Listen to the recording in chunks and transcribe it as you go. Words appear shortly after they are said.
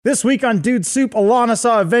This week on Dude Soup, Alana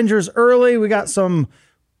saw Avengers early. We got some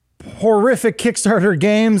horrific Kickstarter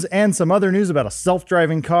games and some other news about a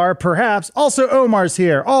self-driving car. Perhaps also Omar's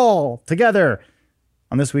here, all together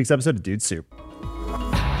on this week's episode of Dude Soup. Right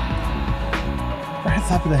at the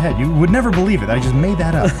top of the head. You would never believe it. I just made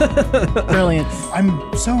that up. Brilliant.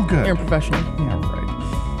 I'm so good. You're a professional. Yeah,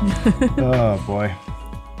 right. Oh, boy.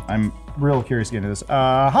 I'm real curious to get into this.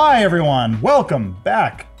 Hi, everyone. Welcome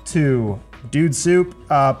back to Dude Soup,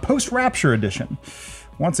 post-Rapture edition.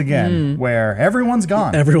 Once again, where everyone's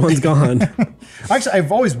gone. Everyone's gone. Actually,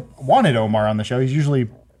 I've always wanted Omar on the show. He's usually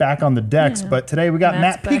back on the decks, but today we got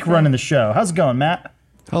Matt Peak running the show. How's it going, Matt?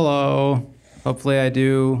 Hello. Hopefully I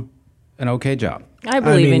do an okay job. I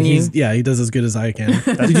believe in you. Yeah, he does as good as I can.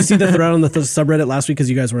 Did you see the thread on the subreddit last week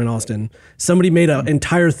because you guys were in Austin? Somebody made an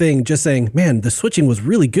entire thing just saying, man, the switching was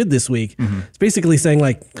really good this week. It's basically saying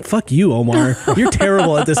like, fuck you, Omar. You're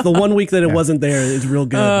terrible at this. The 1 week that it wasn't there is real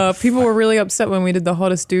good. People were really upset when we did the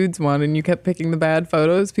hottest dudes one and you kept picking the bad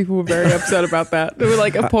photos. People were very upset about that. There were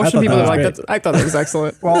like a portion of people that were like, I thought that was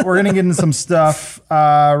excellent. Well, we're going to get into some stuff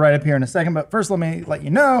right up here in a second. But first, let me let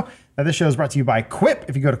you know that this show is brought to you by Quip.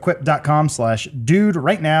 If you go to quip.com/dude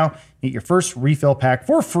right now, you get your first refill pack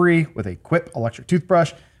for free with a Quip electric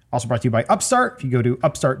toothbrush. Also brought to you by Upstart. If you go to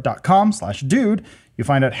upstart.com/dude, you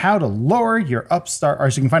find out how to lower your Upstart, or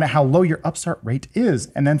so you can find out how low your Upstart rate is.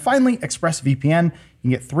 And then finally, ExpressVPN. You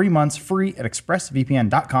can get 3 months free at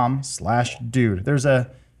expressvpn.com/dude. There's a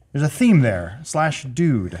theme there. /dude.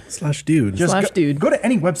 /dude. Just /dude. Go to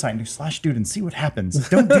any website and do /dude and see what happens.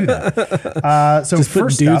 Don't do that. So just put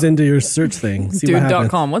first dudes up, into your search thing. See what happens.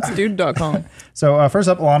 Dude.com. What's dude.com? So first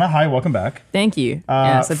up, Alana, hi, welcome back. Thank you.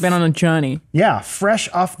 Yes, I've been on a journey. Yeah, fresh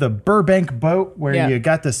off the Burbank boat where you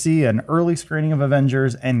got to see an early screening of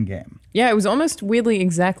Avengers Endgame. Yeah, it was almost weirdly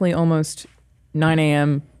almost 9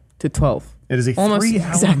 a.m. to 12. It is a almost 3 hour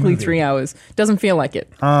exactly movie. 3 hours. Doesn't feel like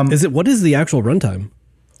it. What is the actual runtime?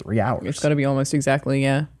 3 hours. It's got to be almost exactly,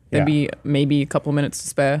 yeah. There'd be maybe a couple of minutes to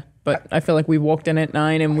spare. But I feel like we walked in at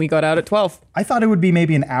 9 and we got out at 12. I thought it would be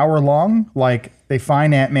maybe an hour long. Like they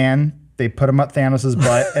find Ant-Man, they put him up Thanos'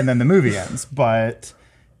 butt, and then the movie ends. But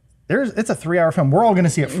it's a 3 hour film. We're all going to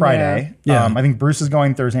see it Friday. Yeah. I think Bruce is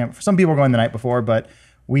going Thursday. Some people are going the night before, but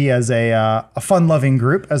we as a fun-loving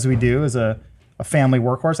group, as we do, as a family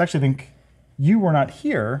workhorse, actually think you were not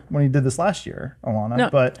here when we did this last year, Alana. No,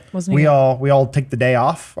 but wasn't we here. all take the day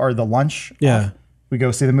off or the lunch off. We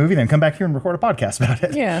go see the movie, then come back here and record a podcast about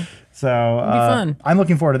it. Yeah. So fun. I'm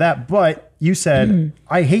looking forward to that. But you said,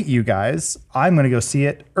 I hate you guys. I'm going to go see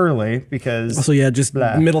it early because... Also, just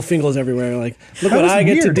middle fingers evereverywhere. Like, look That what was I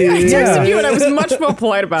get to weird. do. I texted you and I was much more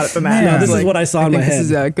polite about it than that. No, I was this is what I saw in my think head. This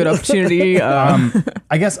is a good opportunity.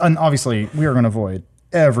 I guess, and obviously, we are going to avoid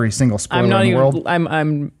every single spoiler in the world.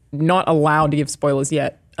 I'm not allowed to give spoilers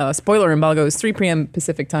yet. Spoiler embargo is 3 p.m.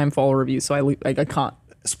 Pacific time fall review, so I can't.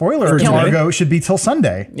 Spoiler embargo should be till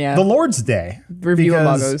Sunday, the Lord's Day. Review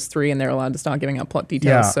embargo is 3, and they're allowed to start giving out plot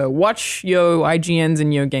details. So watch your IGNs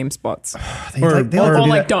and your GameSpots.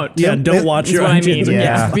 Don't. Yeah, don't watch is your what I mean. IGNs.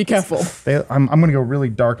 Yeah, be careful. I'm going to go really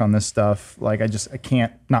dark on this stuff. Like I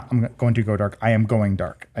can't. Not. I'm going to go dark. I am going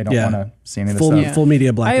dark. I don't want to see any of this stuff. Full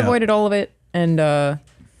media blackout. I avoided all of it, and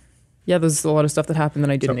there's a lot of stuff that happened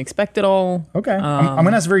that I didn't expect at all. Okay, I'm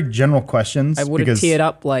going to ask very general questions. I would have teared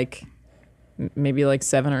up maybe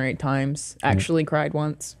 7 or 8 times. Actually cried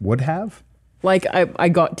once. Would have? I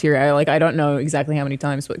got teary-eyed. I don't know exactly how many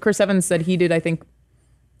times, but Chris Evans said he did, I think,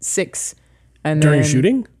 6. And During then,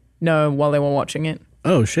 shooting? No, while they were watching it.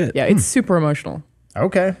 Oh, shit. Yeah, it's super emotional.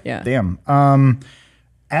 Okay. Yeah. Damn.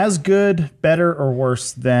 As good, better, or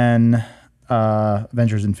worse than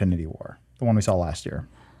Avengers Infinity War, the one we saw last year?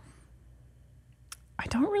 I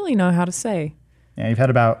don't really know how to say. Yeah, you've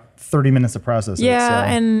had about 30 minutes to process it. Yeah,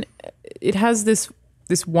 and it has this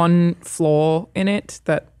one flaw in it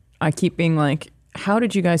that I keep being like, how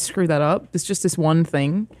did you guys screw that up? It's just this one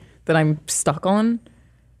thing that I'm stuck on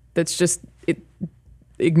that's just, it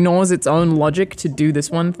ignores its own logic to do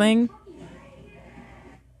this one thing.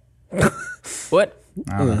 What?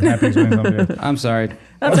 I'm sorry.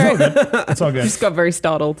 That's all right. It's all good. I just got very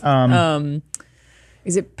startled.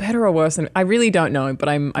 Is it better or worse? I really don't know, but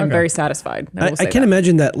I'm very satisfied. I can't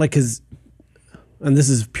imagine that, because, and this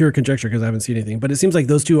is pure conjecture because I haven't seen anything, but it seems like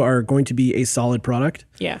those two are going to be a solid product.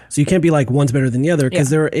 Yeah. So you can't be like one's better than the other because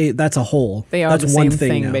that's a whole. They are that's the one same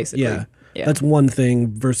thing now. basically. Yeah. Yeah. That's one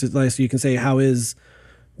thing versus, so you can say, how is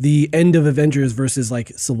the end of Avengers versus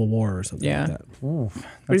Civil War or something like that. Ooh,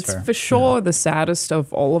 but it's fair. for sure the saddest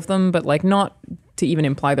of all of them, but not to even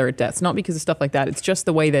imply there are deaths, not because of stuff like that. It's just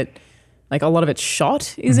the way that like a lot of it's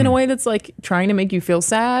shot is in a way that's like trying to make you feel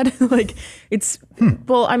sad. Like it's,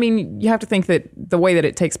 well, I mean, you have to think that the way that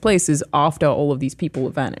it takes place is after all of these people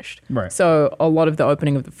have vanished. Right. So a lot of the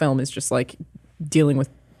opening of the film is just like dealing with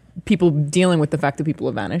the fact that people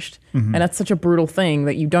have vanished. And that's such a brutal thing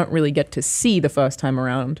that you don't really get to see the first time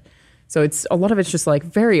around. So it's a lot of it's just like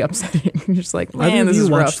very upsetting. You're just like, man, this is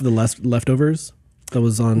rough. Watched the Leftovers that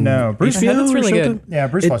was on Bruce, HBO that's really or something? good. Yeah,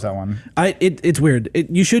 Bruce watched that one. It's weird.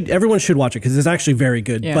 Everyone should watch it because it's actually very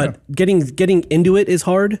good. Yeah. But getting into it is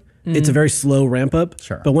hard. It's a very slow ramp up.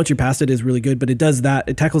 Sure. But once you're past it, is really good. But it does that.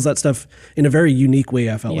 It tackles that stuff in a very unique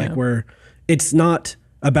way. I felt like where it's not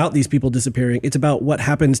about these people disappearing. It's about what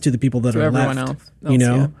happens to the people that are everyone left. else, You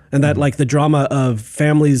know, yeah. and that like the drama of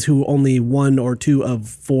families who only 1 or 2 of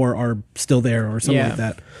 4 are still there or something like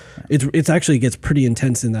that. It's actually gets pretty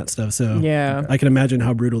intense in that stuff. So Yeah. I can imagine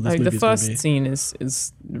how brutal this movie The is going to first be. scene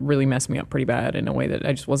is really messed me up pretty bad in a way that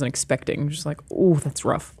I just wasn't expecting. Just like, oh, that's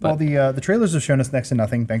rough. But Well, the trailers have shown us next to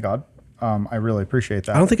nothing. Thank God. I really appreciate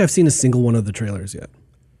that. I don't think I've seen a single one of the trailers yet.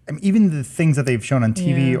 I mean, even the things that they've shown on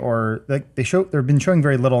TV Yeah. or like they've been showing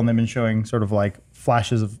very little and they've been showing sort of like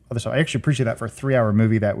flashes of other stuff. I actually appreciate that for a 3-hour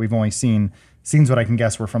movie that we've only seen scenes what I can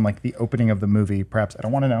guess were from like the opening of the movie. Perhaps I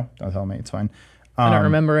don't want to know. Don't tell me. It's fine. I don't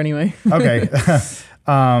remember anyway. Okay.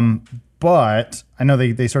 But I know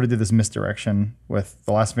they sort of did this misdirection with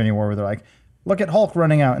the last Infinity War where they're like, look at Hulk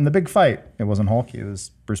running out in the big fight. It wasn't Hulk. It was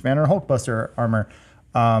Bruce Banner Hulkbuster armor.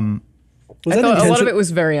 Was I that thought a lot of intentional? it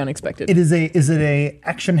was very unexpected. Is it a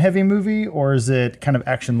action heavy movie or is it kind of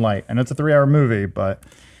action light? I know it's a 3-hour movie, but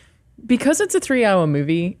Because it's a 3-hour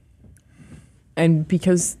movie and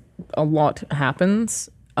because a lot happens,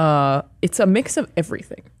 it's a mix of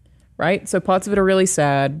everything, right? So parts of it are really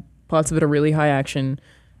sad, parts of it are really high action.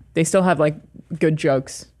 They still have like good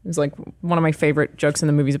jokes. It's like one of my favorite jokes in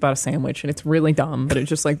the movie is about a sandwich, and it's really dumb, but it's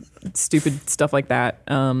just like stupid stuff like that.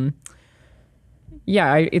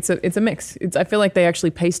 It's a mix. I feel like they actually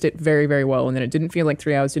paced it very, very well, and then it didn't feel like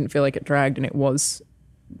 3 hours, didn't feel like it dragged, and it was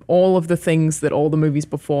all of the things that all the movies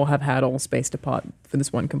before have had all spaced apart for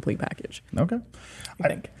this one complete package. okay. I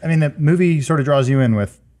think. I mean, the movie sort of draws you in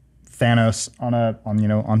with Thanos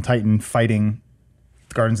on Titan fighting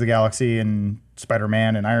Guardians of the Galaxy and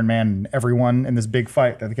Spider-Man and Iron Man and everyone in this big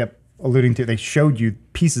fight that they kept alluding to. They showed you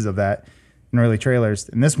pieces of that in early trailers.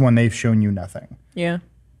 In this one, they've shown you nothing. Yeah.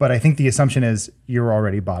 But I think the assumption is you're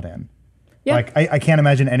already bought in. Yeah. Like, I can't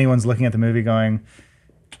imagine anyone's looking at the movie going,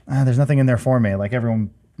 there's nothing in there for me. Like, everyone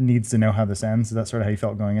needs to know how this ends. Is that sort of how you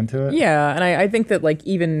felt going into it? Yeah, and I think that like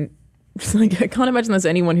even like I can't imagine there's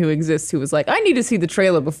anyone who exists who was like, I need to see the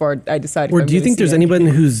trailer before I decide. Or if I'm do you gonna think see there's Endgame. anyone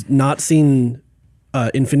who's not seen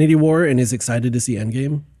Infinity War and is excited to see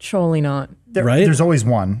Endgame? Surely not. Right? There's always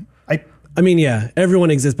one. I mean, yeah, everyone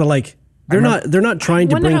exists, but like they're not trying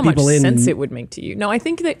to I wonder bring how much people in. sense it would make to you. No, I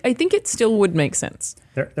think it still would make sense.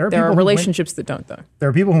 There are There people are who relationships that don't though. There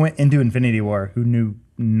are people who went into Infinity War who knew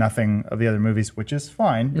nothing of the other movies, which is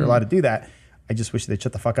fine. You're allowed to do that. I just wish they'd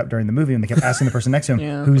shut the fuck up during the movie and they kept asking the person next to him,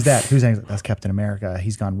 Yeah. who's that? Who's that? He's like, that's Captain America.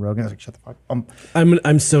 He's gone rogue. And I was like, shut the fuck up.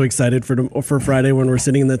 I'm so excited for Friday when we're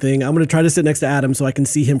sitting in the thing. I'm gonna try to sit next to Adam so I can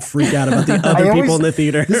see him freak out about the other people in the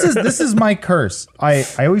theater. This is my curse. I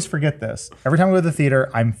always forget this. Every time I go to the theater,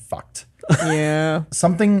 I'm fucked. Yeah.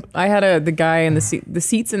 Something. I had the guy in the seat. The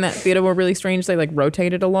seats in that theater were really strange. They like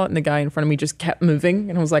rotated a lot, and the guy in front of me just kept moving,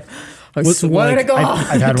 and I was like, I swear to God.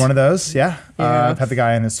 I've had one of those. Yeah. Yeah. I've had the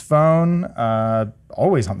guy on his phone,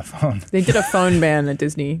 always on the phone. They did a phone ban at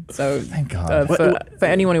Disney, so Thank God. for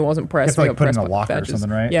anyone who wasn't pressed, You have to, we like, got put it in press a locker or badges.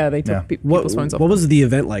 something, right? Yeah, they took Yeah. people's phones off. What was the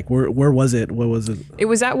event like? Where was it? What was it? It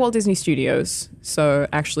was at Walt Disney Studios, so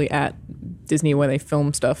actually at Disney where they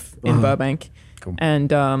film stuff in Burbank. Cool. And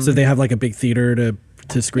So they have like a big theater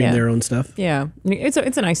to screen Yeah. their own stuff. yeah, it's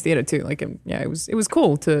a nice theater too. Like it was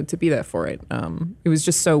cool to be there for it. It was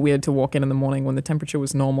just so weird to walk in the morning when the temperature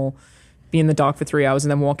was normal, be in the dark for 3 hours, and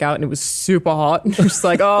then walk out and it was super hot. Just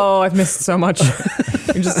like, oh, I've missed so much.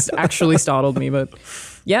 It just actually startled me. But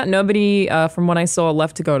yeah, nobody from what I saw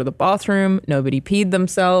left to go to the bathroom. Nobody peed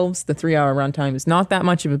themselves. The 3-hour runtime is not that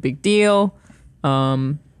much of a big deal.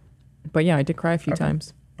 But yeah, I did cry a few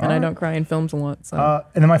times. And I don't cry in films a lot. So.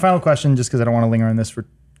 And then my final question, just because I don't want to linger on this for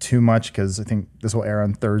too much, because I think this will air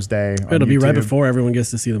on Thursday. On It'll be right YouTube. before everyone gets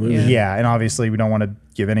to see the movie. Yeah, and obviously we don't want to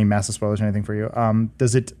give any massive spoilers or anything for you.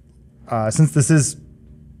 Does it, since this is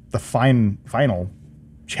the final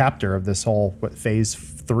chapter of this whole phase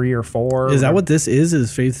 3 or 4? Is that what this is?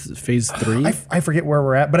 Is phase 3? I forget where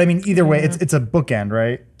we're at, but I mean either way, it's a bookend,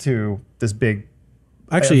 right, to this big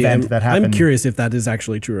Actually, event that happened. I'm curious if that is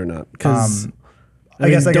actually true or not because I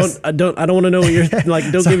guess I don't want to know what you're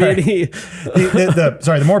like. Don't give me any.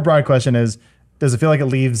 The more broad question is, does it feel like it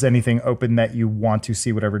leaves anything open that you want to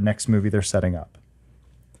see whatever next movie they're setting up?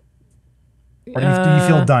 Or do you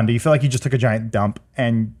feel done? Do you feel like you just took a giant dump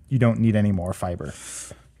and you don't need any more fiber?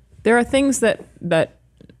 There are things that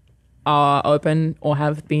are open or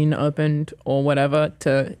have been opened or whatever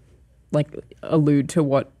to like allude to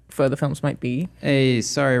what further films might be. Hey,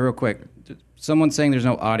 sorry, real quick. Someone's saying there's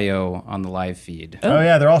no audio on the live feed. Oh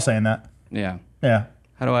yeah, they're all saying that. Yeah. Yeah.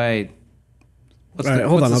 How do I? What's All right, the,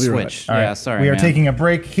 hold what's on, the I'll be right switch? All Yeah, right. sorry. We are man. taking a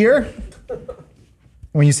break here.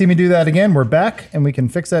 When you see me do that again, we're back and we can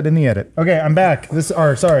fix that in the edit. Okay, I'm back.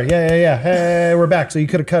 Sorry. Yeah. Hey, we're back. So you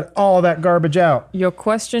could have cut all that garbage out. Your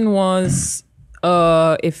question was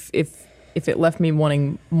if it left me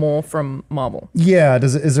wanting more from Marvel. Yeah.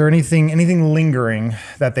 Is there anything lingering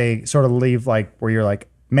that they sort of leave like where you're like,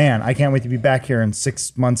 man, I can't wait to be back here in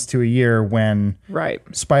 6 months to a year when Right.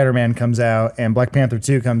 Spider-Man comes out and Black Panther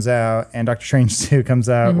 2 comes out and Doctor Strange 2 comes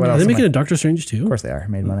out. What Are else? they am making I- a Doctor Strange too? Of course they are.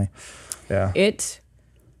 Made money. Yeah. It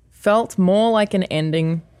felt more like an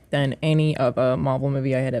ending than any other Marvel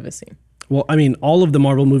movie I had ever seen. Well, I mean, all of the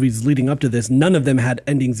Marvel movies leading up to this, none of them had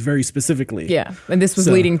endings very specifically. Yeah, and this was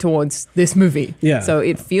So- leading towards this movie. Yeah. So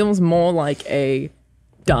it feels more like a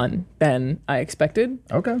done than I expected,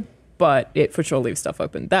 Okay. but it for sure leaves stuff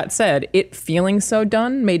open. That said, it feeling so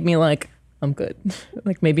done made me like, I'm good.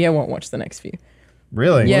 Like maybe I won't watch the next few.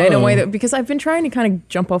 Really? Yeah, in a way Whoa. that, because I've been trying to kind of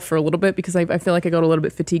jump off for a little bit because I feel like I got a little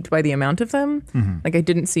bit fatigued by the amount of them. Like I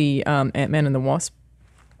didn't see Ant-Man and the Wasp,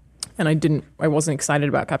 and I wasn't excited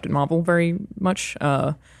about Captain Marvel very much.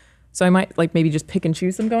 So I might like maybe just pick and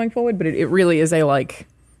choose them going forward, but it really is a like,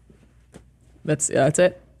 that's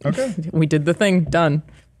it. Okay. We did the thing, done.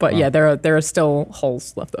 But yeah, there are still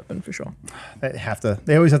holes left open for sure.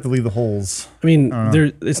 They always have to leave the holes. I mean,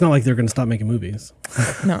 it's not like they're going to stop making movies.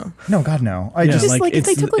 No. No, God, no. Yeah. Just like, like if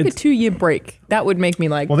they it's- took like a it's- 2-year break, that would make me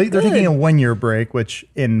like, Well, they're taking a good. 1-year break, which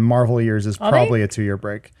in Marvel years is Are probably a 2-year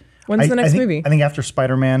break. When's the next think, movie? I think after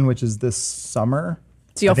Spider-Man, which is this summer.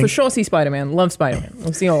 So you'll I think- for sure see Spider-Man. Love Spider-Man.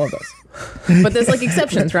 We'll see all of those. But there's like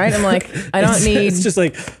exceptions, right? I'm like, I don't need. It's just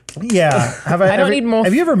like, Yeah. I don't need more.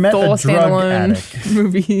 Have you ever met Thor a drug standalone addict?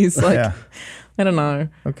 movies? Like, Yeah. I don't know.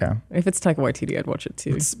 Okay. If it's Taika Waititi, I'd watch it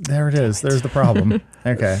too. There it is. There's the problem.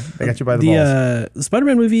 Okay. They got you by the balls. the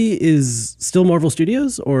Spider-Man movie is still Marvel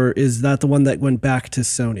Studios, or is that the one that went back to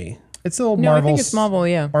Sony? It's still No, Marvel. I think it's Marvel.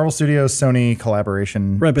 Yeah. Marvel Studios, Sony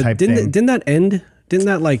collaboration Right, but type didn't thing. didn't that end? Didn't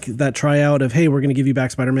that like that tryout of, hey, we're going to give you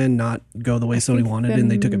back Spider-Man not go the way Sony wanted, and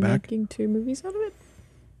they took it back? Making 2 movies out of it.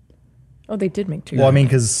 Oh, they did make 2. Well, I mean,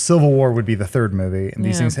 because Civil War would be the 3rd movie, and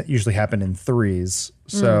these Yeah. things usually happen in 3s.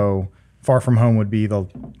 So Far From Home would be the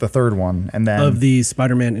 3rd one, and then Of the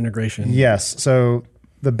Spider-Man integration. yes. So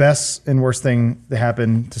the best and worst thing that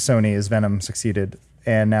happened to Sony is Venom succeeded,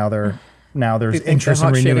 and there's They think interest they're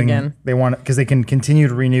in hot shit renewing. again. They want because they can continue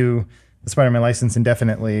to renew the Spider-Man license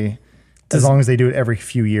indefinitely, as long as they do it every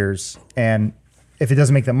few years. And if it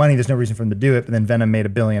doesn't make them money, there's no reason for them to do it. But then Venom made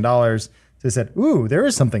 $1 billion, so they said, "Ooh, there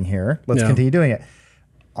is something here. Let's Yeah. continue doing it."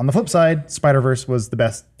 On the flip side, Spider-Verse was the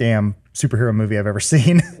best damn superhero movie I've ever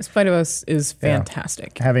seen. Spider-Verse is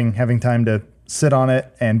fantastic. having time to sit on it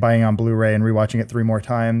and buying on Blu-ray and rewatching it 3 more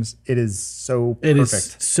times, it is so It perfect.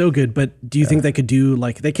 is so good, but do you think they could do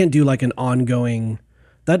like they can't do like an ongoing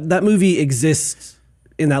that movie exists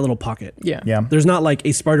in that little pocket. Yeah. Yeah. There's not like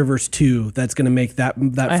a Spider-Verse 2 that's going to make that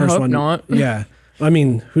I first hope one. not. Yeah. I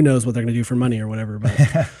mean, who knows what they're going to do for money or whatever, but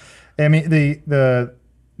I mean, the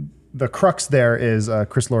crux there is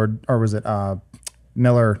Chris Lord, or was it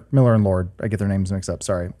Miller and Lord? I get their names mixed up.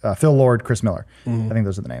 Sorry, Phil Lord, Chris Miller. I think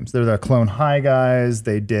those are the names. They're the Clone High guys.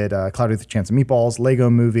 They did Cloudy with a Chance of Meatballs, Lego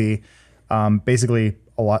Movie, basically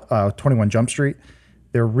a lot. 21 Jump Street.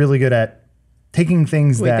 They're really good at taking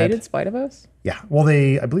things Wait, that they did Spider-Verse? yeah. Well,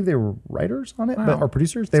 I believe they were writers on it, or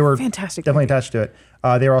producers. They were fantastic definitely movie. attached to it.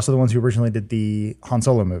 They were also the ones who originally did the Han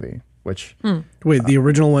Solo movie, which wait, the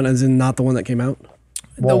original one as in not the one that came out?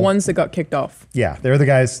 The Well, ones that got kicked off. yeah, they're the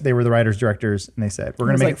guys. They were the writers, directors, and they said we're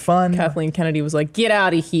going to make it fun. Kathleen Kennedy was like, "Get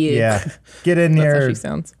out of here." Yeah, get in That's how here. she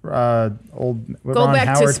sounds. Old Go Ron back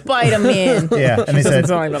Howard. to Spider-Man. Yeah, and they doesn't said,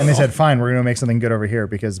 sound like that at all. fine, we're going to make something good over here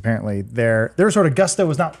because apparently their sort of gusto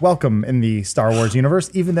was not welcome in the Star Wars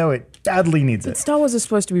universe, even though it badly needs it. Star Wars is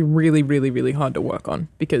supposed to be really, really, really hard to work on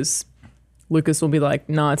because Lucas will be like,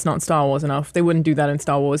 "No, it's not Star Wars enough." They wouldn't do that in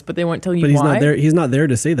Star Wars, but they won't tell you But he's why. not there. He's not there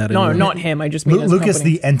to say that. No, anymore. not him. I just mean as a Lucas,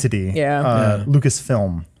 company. the entity. Yeah.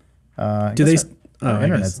 Lucasfilm. Do they? Our I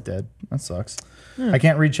internet's guess. dead. That sucks. I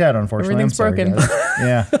can't read chat, unfortunately. Everything's I'm sorry, broken.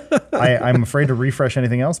 guys. Yeah. I'm afraid to refresh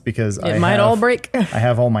anything else because It might all break. I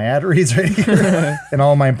have all my ad reads right here and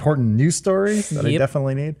all my important news stories that I Yep.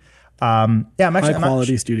 definitely need. I'm actually High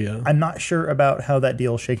quality studio. I'm not sure about how that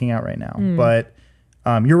deal is shaking out right now, Hmm. but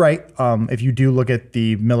you're right. If you do look at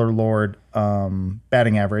the Miller Lord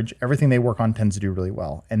batting average, everything they work on tends to do really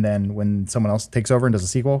well. And then when someone else takes over and does a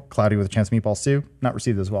sequel, Cloudy with a Chance of Meatballs 2, not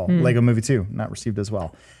received as well. Hmm. Lego Movie 2, not received as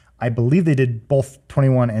well. I believe they did both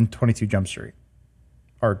 21 and 22 Jump Street.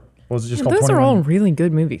 Or what was it just called? Those 21? are all really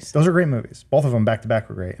good movies. Those are great movies. Both of them back to back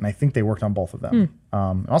were great. And I think they worked on both of them.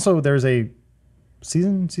 Also, there's a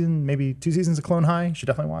season, maybe 2 seasons of Clone High. You should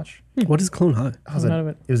definitely watch. What is Clone High?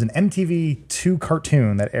 It was an MTV2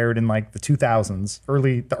 cartoon that aired in like the 2000s,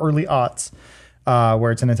 the early aughts,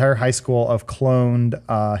 where it's an entire high school of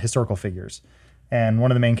cloned historical figures. And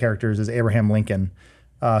one of the main characters is Abraham Lincoln,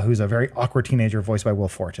 who's a very awkward teenager voiced by Will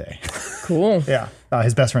Forte. Cool. Yeah.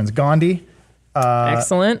 His best friend's Gandhi.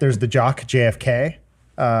 Excellent. There's the jock, JFK.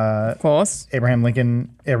 Of course. Abraham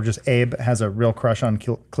Lincoln, or just Abe, has a real crush on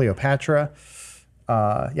Cleopatra.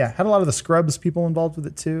 Had a lot of the Scrubs people involved with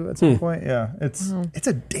it too at some point. Yeah, it's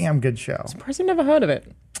a damn good show. I've never heard of it.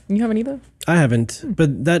 You haven't either? I haven't,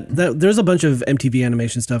 but that there's a bunch of MTV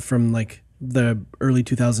animation stuff from like the early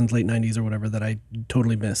 2000s, late 90s or whatever that I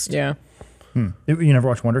totally missed. Yeah. You never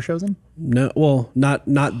watched Wonder Chosen? No, well, not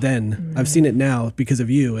then. I've seen it now because of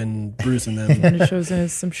you and Bruce and them. And it shows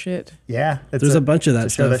us some shit. Yeah, There's a bunch of that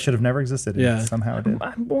it's a show stuff. that should have never existed. And Yeah. somehow it did.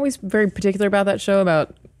 I'm always very particular about that show,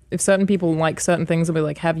 about if certain people like certain things, I'll be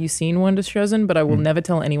like, have you seen Wonder Chosen? But I will never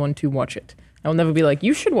tell anyone to watch it. I will never be like,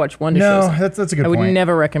 you should watch Wonder No, Chosen. that's a good I would point.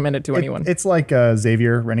 never recommend it to anyone. It's like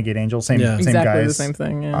Xavier, Renegade Angel, same exactly guys. the same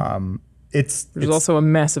thing. Yeah. It's There's also a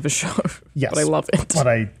mess of a show, yes, but I love it.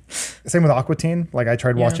 But same with Aqua Teen. Like I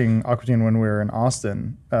tried watching Aqua Teen when we were in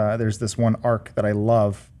Austin. There's this one arc that I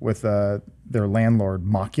love with their landlord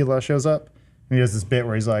Macula shows up. And he does this bit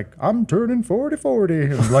where he's like, I'm turning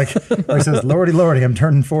 40-40. And like, or he says, Lordy, Lordy, I'm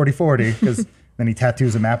turning 40-40. Because then he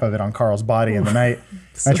tattoos a map of it on Carl's body in the night.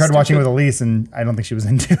 I tried watching it with Elise, and I don't think she was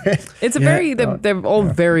into it. It's they're all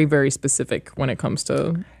very, very specific when it comes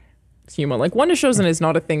to humor. Like Wonder Chosen is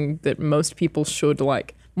not a thing that most people should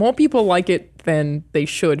like. More people like it than they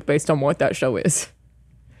should based on what that show is.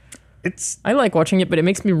 I like watching it, but it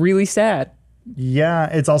makes me really sad. Yeah,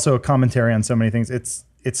 it's also a commentary on so many things. It's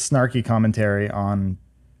snarky commentary on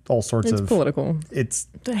all sorts It's of political. It's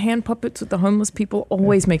The hand puppets with the homeless people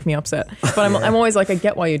always make me upset. But I'm always like, I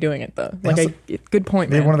get why you're doing it though. Like, good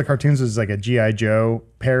point, man. one of the cartoons was like a G.I. Joe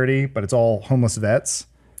parody, but it's all homeless vets.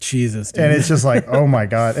 Jesus, dude. And it's just like, oh my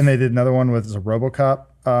God. And they did another one with a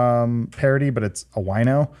RoboCop parody, but it's a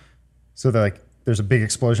wino. So they're like, there's a big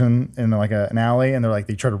explosion in like an alley, and they're like,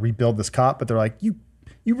 they try to rebuild this cop, but they're like, you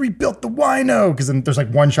rebuilt the wino. Because then there's like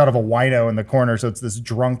one shot of a wino in the corner. So it's this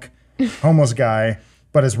drunk homeless guy,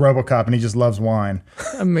 but it's RoboCop, and he just loves wine.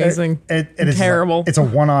 Amazing. It is terrible. Like, it's a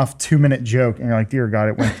one-off 2-minute joke, and you're like, dear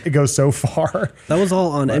God, it goes so far. That was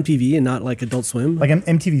all on MTV and not like Adult Swim. Like an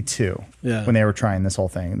MTV2, Yeah. when they were trying this whole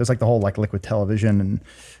thing. There's like the whole like liquid television and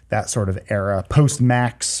that sort of era, post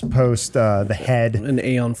Max, post The Head, and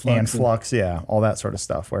Aeon Flux. and Flux, yeah, all that sort of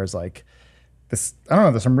stuff. Whereas like this, I don't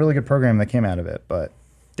know, there's some really good programming that came out of it, but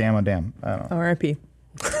damn, I don't know. R.I.P.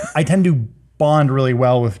 I tend to bond really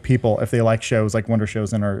well with people if they like shows like Wonder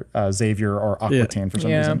Chosen or Xavier or Aqua Teen for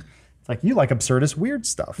some reason. It's like, you like absurdist weird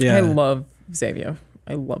stuff. Yeah. I love Xavier.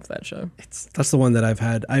 I love that show. That's the one that I've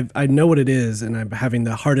had. I know what it is, and I'm having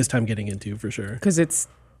the hardest time getting into for sure. Because it's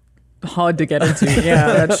hard to get into.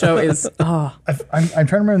 Yeah, that show is. I'm trying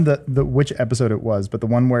to remember the which episode it was, but the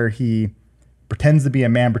one where he pretends to be a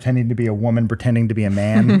man, pretending to be a woman, pretending to be a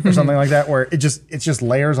man, or something like that, where it's just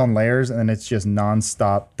layers on layers, and then it's just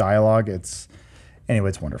nonstop dialogue. It's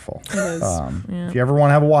wonderful. It is. If you ever want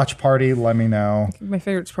to have a watch party, let me know. My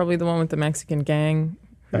favorite's probably the one with the Mexican gang.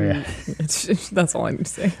 Oh, yeah. That's all I need to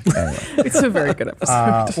say. Anyway. It's a very good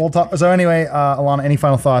episode. We'll talk. So anyway, Alana, any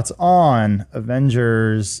final thoughts on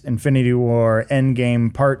Avengers: Infinity War,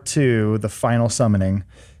 Endgame Part 2, The Final Summoning?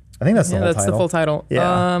 I think that's the whole that's title. the full title.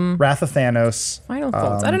 Yeah. Wrath of Thanos. Final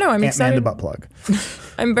thoughts. I don't know. I'm Ant-Man excited. the butt plug.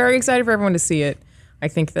 I'm very excited for everyone to see it. I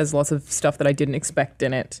think there's lots of stuff that I didn't expect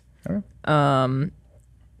in it. Okay.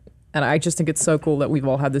 And I just think it's so cool that we've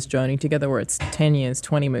all had this journey together where it's 10 years,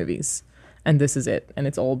 20 movies, and this is it. And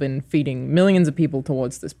it's all been feeding millions of people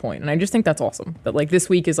towards this point. And I just think that's awesome. That like this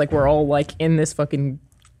week is like we're all like in this fucking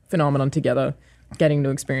phenomenon together, getting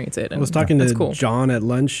to experience it. And I was talking that's to cool. John at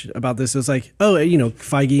lunch about this. It was like, oh,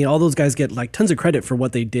 Feige, all those guys get like tons of credit for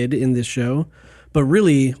what they did in this show. but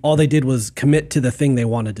really all they did was commit to the thing they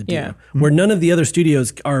wanted to do. Yeah. Where none of the other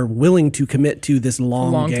studios are willing to commit to this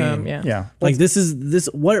long game. term, yeah. Yeah. Like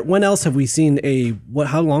when else have we seen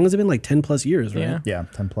how long has it been? Like 10 plus years, right? Yeah. Yeah,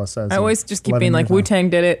 10 plus says. I always just keep being like, Wu-Tang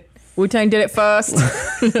did it. Wu-Tang did it first.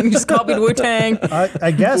 Just copied Wu-Tang.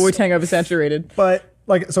 I guess. Wu-Tang oversaturated. But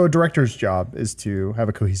so a director's job is to have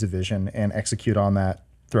a cohesive vision and execute on that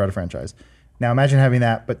throughout a franchise. Now imagine having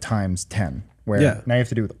that, but times 10, where now you have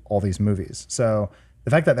to do with all these movies. So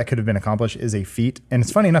the fact that that could have been accomplished is a feat. And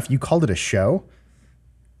it's funny enough, you called it a show.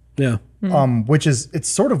 Yeah. Which is, it's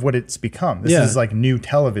sort of what it's become. This is like new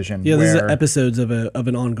television. Yeah, this is episodes of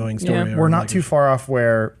an ongoing story. Yeah. We're not too far off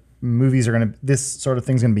where movies are going to, this sort of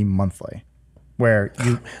thing's going to be monthly, where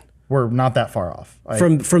we're not that far off.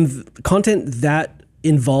 From content that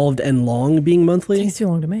involved and long being monthly. It's too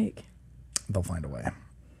long to make. They'll find a way.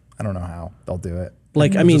 I don't know how they'll do it.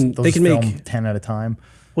 Like, I mean, they can film make 10 at a time.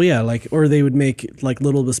 Well, yeah, or they would make like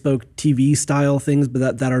little bespoke TV style things,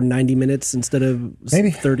 but that are 90 minutes instead of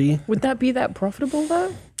Maybe 30. Would that be that profitable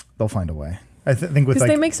though? They'll find a way. I think with Because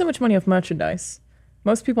like, they make so much money off merchandise.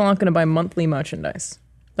 Most people aren't going to buy monthly merchandise.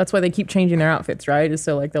 That's why they keep changing their outfits, right? Is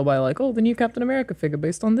so like they'll buy like, oh, the new Captain America figure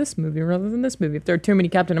based on this movie rather than this movie. If there are too many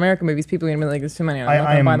Captain America movies, people are going to be like, there's too many. I'm not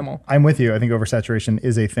going to buy them all. I'm with you. I think oversaturation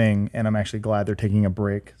is a thing, and I'm actually glad they're taking a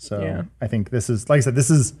break. So Yeah. I think this is, like I said, this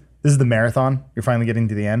is the marathon. You're finally getting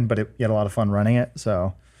to the end, but you had a lot of fun running it.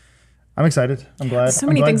 So I'm excited. I'm glad. So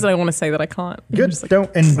many things that I want to say that I can't. I'm Good. just like,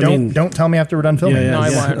 Don't tell me after we're done filming. Yeah, no, I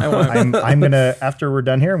won't. I'm gonna, after we're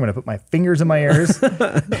done here, I'm gonna put my fingers in my ears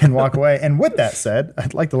and walk away. And with that said,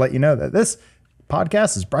 I'd like to let you know that this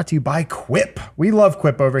podcast is brought to you by Quip. We love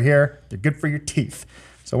Quip over here. They're good for your teeth.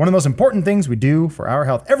 So one of the most important things we do for our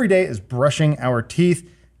health every day is brushing our teeth.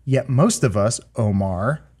 Yet most of us,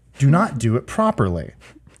 Omar, do not do it properly.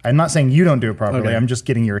 I'm not saying you don't do it properly. Okay. I'm just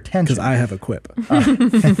getting your attention. Because I have a Quip.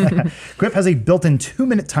 Quip has a built-in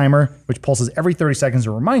 2-minute timer, which pulses every 30 seconds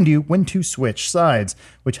to remind you when to switch sides,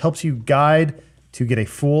 which helps you guide to get a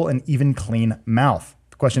full and even clean mouth.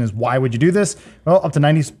 The question is, why would you do this? Well, up to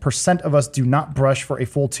 90% of us do not brush for a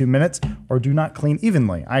full 2 minutes or do not clean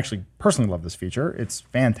evenly. I actually personally love this feature. It's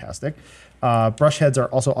fantastic. Brush heads are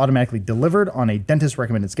also automatically delivered on a dentist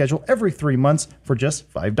recommended schedule every 3 months for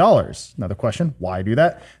just $5. Another question, why do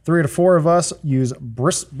that? 3 out of 4 of us use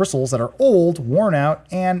bristles that are old, worn out,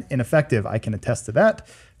 and ineffective. I can attest to that.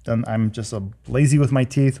 I'm just lazy with my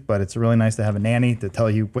teeth, but it's really nice to have a nanny to tell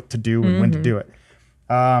you what to do and when to do it.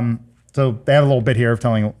 So they have a little bit here of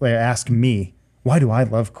they ask me, why do I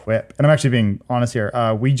love Quip? And I'm actually being honest here.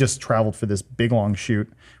 We just traveled for this big long shoot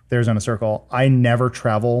with Arizona Circle. I never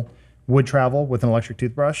would travel with an electric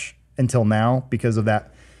toothbrush until now because of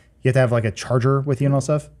that. You have to have like a charger with you and all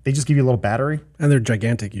stuff. They just give you a little battery. And they're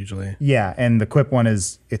gigantic usually. Yeah, and the Quip one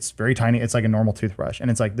it's very tiny. It's like a normal toothbrush.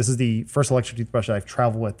 And it's like, this is the first electric toothbrush that I've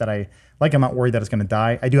traveled with that I'm not worried that it's going to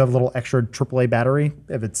die. I do have a little extra AAA battery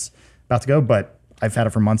if it's about to go, but I've had it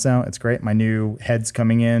for months now. It's great. My new head's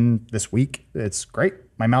coming in this week. It's great.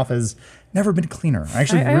 My mouth has never been cleaner.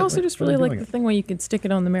 I also just really like the thing where you can stick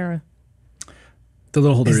it on the mirror. The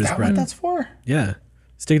little holder is that great. what that's for? Yeah.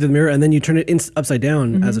 Stick it to the mirror and then you turn it upside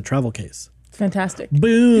down as a travel case. It's fantastic.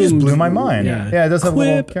 Boom. You just blew my mind. Yeah. It does have a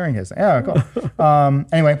little Quip. carrying case. Yeah, cool.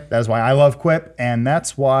 Anyway, that's why I love Quip, and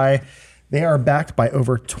that's why they are backed by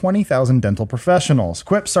over 20,000 dental professionals.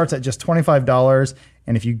 Quip starts at just $25,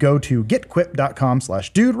 and if you go to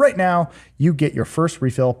getquip.com/dude right now, you get your first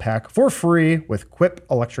refill pack for free with Quip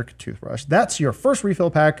electric toothbrush. That's your first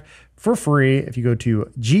refill pack for free if you go to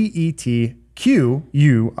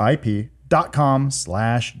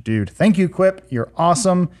getquip.com/dude. Thank you, Quip. You're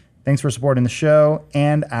awesome. Thanks for supporting the show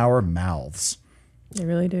and our mouths. They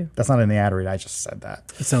really do. That's not in the ad read. I just said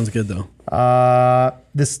that. It sounds good though.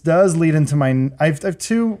 This does lead into I've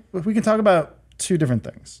two. We can talk about two different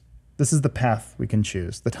things. This is the path we can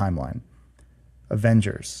choose. The timeline.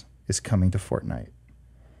 Avengers is coming to Fortnite.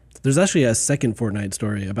 There's actually a second Fortnite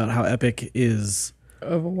story about how Epic is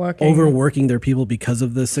Overworking their people because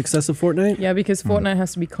of the success of Fortnite. Yeah, because Fortnite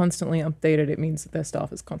has to be constantly updated. It means that their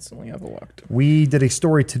staff is constantly overworked. We did a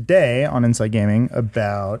story today on Inside Gaming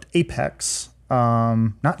about Apex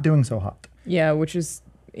not doing so hot. Yeah, which is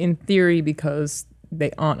in theory because they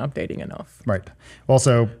aren't updating enough. Right.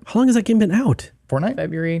 Also, How long has that game been out? Fortnite?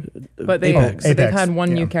 February, but they've Apex, had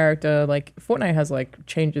one new yeah. character. Like Fortnite has like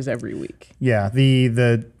changes every week. Yeah.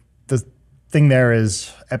 The thing there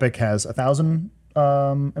is Epic has 1,000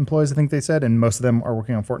 employees, I think they said, and most of them are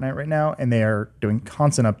working on Fortnite right now, and they are doing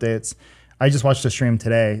constant updates. I just watched a stream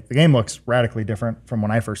today. The game looks radically different from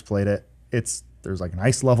when I first played it. It's there's like an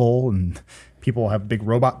ice level and people have big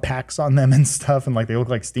robot packs on them and stuff, and like they look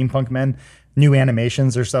like steampunk men. New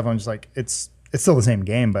animations or stuff. I'm just like, it's still the same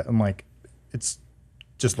game, but I'm like, it's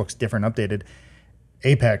just looks different, updated.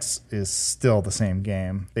 Apex is still the same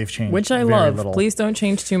game. They've changed, which I very love. little. Please don't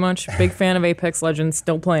change too much. Big fan of Apex Legends.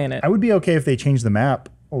 Still playing it. I would be okay if they changed the map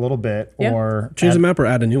a little bit, Yeah. or Change the map or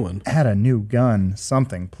add a new one. add a new gun,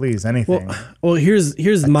 something, please, anything. Well, here's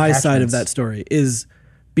my side of Attachments. that story is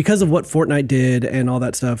because of what Fortnite did and all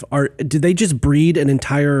that stuff. Did they just breed an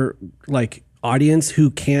entire like audience who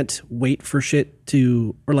can't wait for shit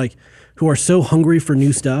to, or like who are so hungry for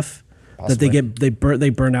new stuff that they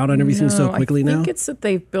burn out on everything so quickly now? I think it's that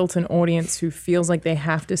they've built an audience who feels like they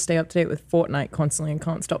have to stay up to date with Fortnite constantly and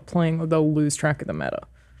can't stop playing, or they'll lose track of the meta.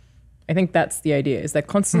 I think that's the idea, is they're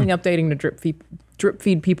constantly updating to drip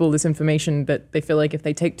feed people this information that they feel like if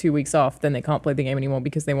they take 2 weeks off, then they can't play the game anymore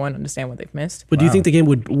because they won't understand what they've missed. But do you think the game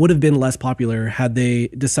would have been less popular had they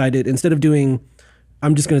decided, instead of doing,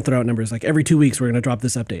 I'm just going to throw out numbers, like every 2 weeks we're going to drop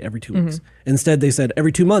this update every 2 weeks. Instead they said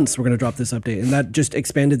every 2 months we're going to drop this update, and that just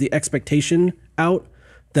expanded the expectation out.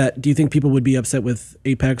 That, do you think people would be upset with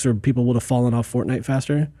Apex, or people would have fallen off Fortnite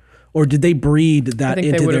faster? Or did they breed that I think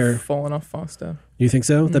into they would their... have fallen off faster. You think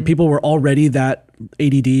so? That people were already that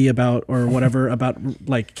ADD about, or whatever, about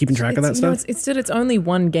like keeping track of that stuff? It's only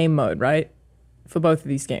one game mode, right? For both of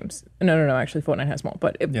these games. No. Actually, Fortnite has more.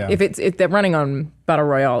 But if they're running on Battle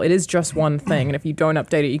Royale, it is just one thing. And if you don't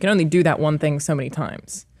update it, you can only do that one thing so many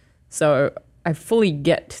times. So I fully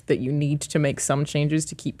get that you need to make some changes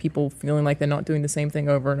to keep people feeling like they're not doing the same thing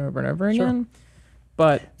over and over and over again.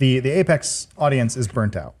 But the Apex audience is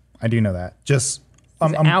burnt out. I do know that. Just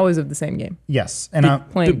hours of the same game. yes, and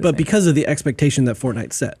Playing the But same. because of the expectation that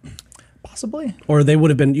Fortnite set, possibly. or they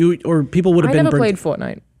would have been, or people would have I been never burnt. played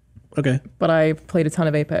Fortnite, Okay. but I played a ton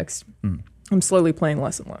of Apex. I'm slowly playing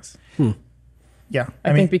less and less. Yeah, I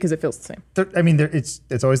mean, think because it feels the same.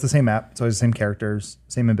 it's always the same map. It's always the same characters,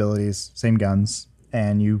 same abilities, same guns,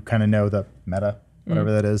 and you kind of know the meta,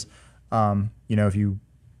 whatever that is. If you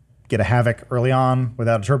get a Havoc early on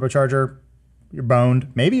without a turbocharger, you're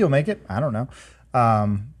boned. Maybe you'll make it. I don't know.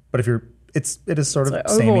 But if it is sort of Like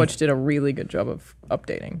samey. Overwatch did a really good job of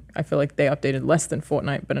updating. I feel like they updated less than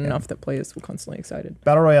Fortnite, but enough that players were constantly excited.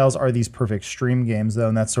 Battle Royales are these perfect stream games, though,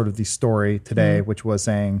 and that's sort of the story today, which was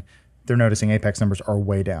saying they're noticing Apex numbers are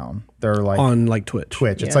way down. They're like On like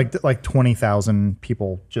Twitch. It's like 20,000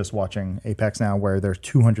 people just watching Apex now, where there's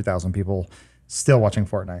 200,000 people still watching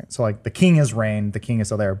Fortnite. So like the king has reigned, the king is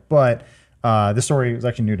still there. But this story is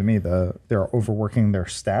actually new to me. They're overworking their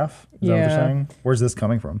staff. Is that what you're Yeah. saying? Where's this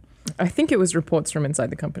coming from? I think it was reports from inside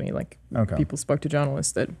the company. Like Okay. people spoke to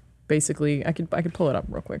journalists that basically I could pull it up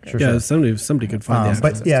real quick. Sure. Yeah, somebody could find that.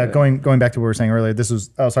 But yeah, to it. going back to what we were saying earlier,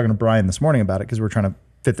 I was talking to Brian this morning about it because we were trying to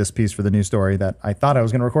fit this piece for the news story that I thought I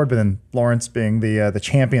was going to record, but then Lawrence, being the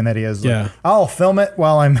champion that he is, Yeah. like, I'll film it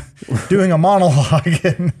while I'm doing a monologue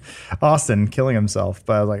in Austin, killing himself.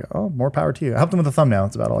 But I was like, oh, more power to you. I helped him with the thumbnail.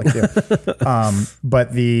 That's about all I could do.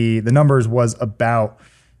 But the numbers was about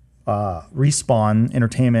Respawn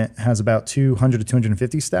Entertainment has about 200 to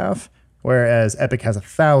 250 staff, whereas Epic has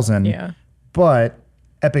 1,000. Yeah. But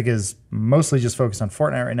Epic is mostly just focused on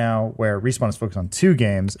Fortnite right now, where Respawn is focused on 2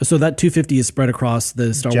 games. So that 250 is spread across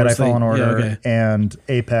the Star Wars Jedi Fallen Order Yeah, okay. and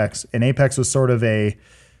Apex. And Apex was sort of a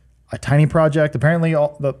tiny project. Apparently,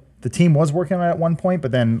 the team was working on it at one point,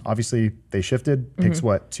 but then obviously they shifted. Takes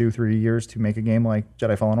 2-3 years to make a game like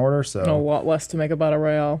Jedi Fallen Order. So A lot less to make a battle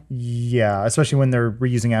royale. yeah, especially when they're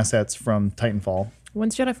reusing assets from Titanfall.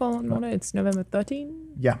 When's Jedi Fallen Order? It's November 13.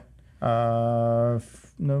 Yeah,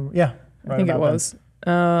 no, yeah, I think it was.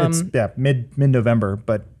 It's mid November,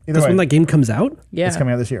 but either That's way, when that game comes out? Yeah. it's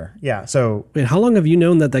coming out this year. Yeah, so Wait, how long have you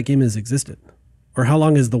known that game has existed? Or how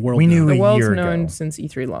long is the world we knew known? The a world's year known ago. since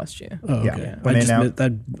E3 last year. Oh, Yeah. okay. When I they just announced-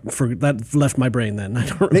 that left my brain then. I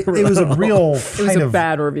don't It, remember it was that a at all. real It was kind a of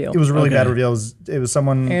bad reveal. It was a really Okay. bad reveal. It was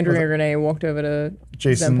someone Andrea Renee walked over to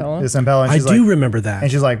Jason Zampella. Zampella, and I she's do like, remember that.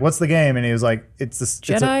 and she's like, "What's the game?" And he was like, "It's this it's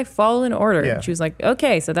a-" Jedi Fallen Order. Yeah. And she was like,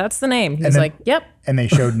 okay, so that's the name. He was then- like, yep. and they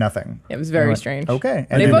showed nothing. It was And very I'm like, strange. Okay,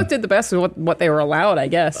 and They then- both did the best with what they were allowed, I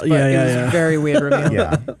guess. But Yeah, it yeah, was yeah. a very weird reveal.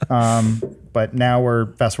 yeah. But now we're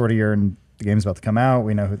fast forward a year, and the game's about to come out.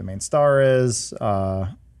 We know who the main star is.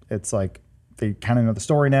 It's like they kind of know the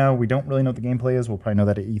story now. We don't really know what the gameplay is. We'll probably know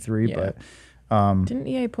that at E3, Yeah. but Didn't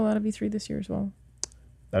EA pull out of E3 this year as well?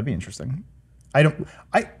 that'd be interesting.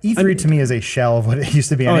 E3 to me is a shell of what it used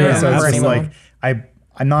to be anyway. yeah, So it's just absolutely. like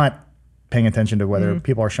I'm not paying attention to whether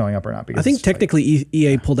people are showing up or not. Because I think it's like- technically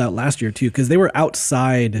EA pulled out last year too because they were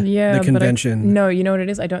outside Yeah, the convention. No, you know what it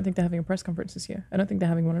is? I don't think they're having a press conference this year. I don't think they're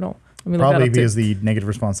having one at all. Let me look probably that up too. because the negative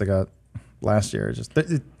response they got last year. Just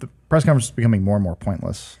the press conference is becoming more and more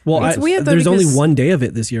pointless. Well, It's weird, though, there's only because- one day of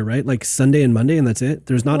it this year, right? Like Sunday and Monday, and that's it.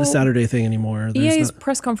 There's not a Saturday thing anymore. There's EA's not-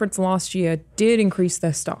 press conference last year did increase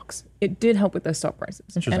their stocks. It did help with their stock prices.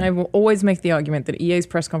 Interesting. And I will always make the argument that EA's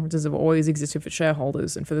press conferences have always existed for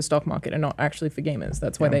shareholders and for the stock market and not actually for gamers.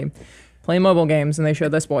 That's why they play mobile games and they show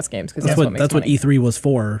their sports games because that's what makes that's what money. E3 was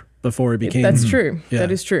for before it became. That's true. Yeah.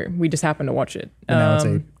 That is true. We just happen to watch it. And now it's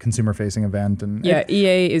a consumer-facing event, and Yeah, it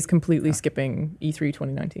EA is completely skipping E3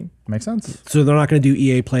 2019. makes sense. So they're not going to do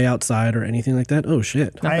EA Play Outside or anything like that. Oh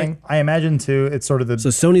shit! Nothing. I imagine too. It's sort of the So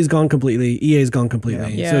Sony's gone completely. EA's gone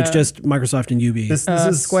completely. Yeah. So it's Yeah. just Microsoft and Ubi. this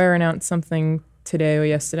is Square announced something today or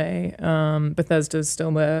yesterday. Bethesda's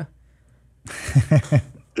still there.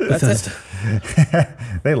 That's it.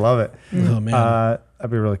 they love it. Oh man. I'd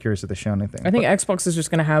be really curious if they show anything. I think Xbox is just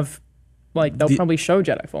going to have, like, they'll The- probably show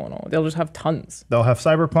Jedi Fallen Order. They'll just have tons. They'll have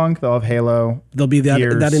Cyberpunk. They'll have Halo. There'll be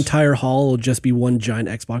Gears. that entire hall will just be one giant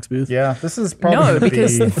Xbox booth. Yeah, this is probably No, gonna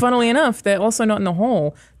because be, funnily enough, they're also not in the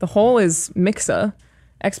hall. The hall is Mixer.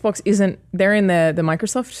 Xbox isn't. They're in the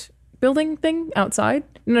Microsoft building thing outside.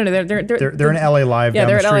 No, they're they're in LA Live. Yeah, down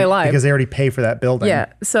they're the at LA street Live. because they already pay for that building.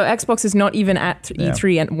 Yeah, so Xbox is not even at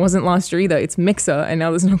E3 and wasn't last year either. It's Mixer, and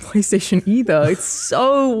now there's no PlayStation either. It's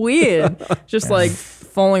so weird, just like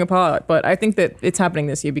falling apart. But I think that it's happening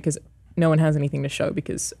this year because no one has anything to show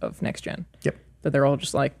because of next gen. Yep. That they're all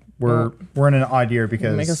just like, We're in an odd year make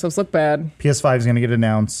because ourselves look bad. PS5 is going to get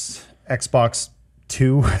announced. Xbox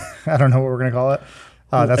 2, I don't know what we're going to call it.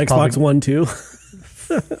 That's Xbox probably, One too.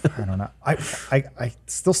 I don't know. I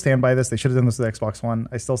still stand by this. They should have done this with Xbox One.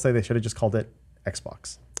 I still say they should have just called it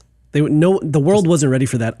Xbox. The world wasn't ready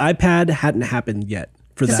for that. iPad hadn't happened yet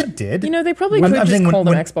for Yes, that. it did. You know, they probably I'm could just saying call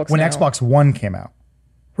them when, Xbox when now. Xbox One came out.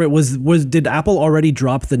 Right? Did Apple already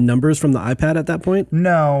drop the numbers from the iPad at that point?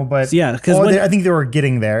 No, but So, yeah, 'cause when- I think they were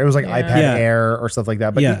getting there. It was like iPad Yeah. Air or stuff like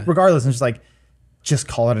that. But Yeah. regardless, it's just like, just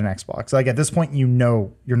call it an Xbox. Like at this point, you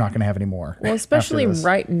know you're not going to have any more. Well, especially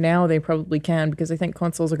right now, they probably can because I think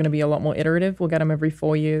consoles are going to be a lot more iterative. We'll get them every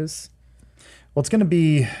 4 years. Well, it's going to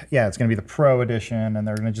be the Pro Edition, and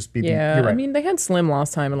they're going to just be. Yeah, you're right. I mean, they had Slim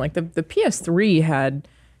last time, and like the PS3 had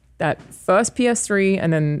that first PS3,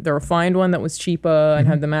 and then the refined one that was cheaper and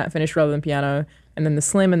had the matte finish rather than piano, and then the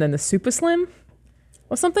Slim, and then the Super Slim,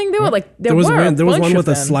 or something. They were like There was one bunch with of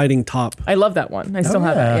a them. sliding top. I love that one. I still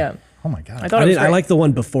have it. Yeah, Oh my god. I thought it was I great. like the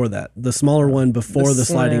one before that. The smaller one before The the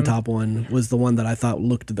sliding slim. top one was the one that I thought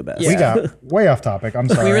looked the best. Yeah. We got way off topic. I'm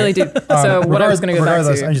sorry. We really did. So what I was going to go back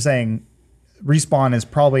regardless, to. I'm just saying, Respawn is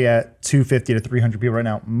probably at 250 to 300 people right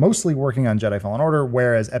now, mostly working on Jedi Fallen Order,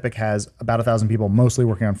 whereas Epic has about 1,000 people mostly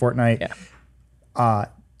working on Fortnite. Yeah.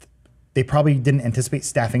 They probably didn't anticipate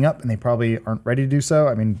staffing up, and they probably aren't ready to do so.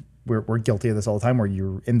 I mean, we're guilty of this all the time, where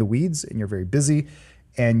you're in the weeds and you're very busy,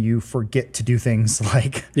 and you forget to do things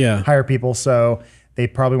like hire people. So they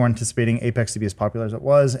probably weren't anticipating Apex to be as popular as it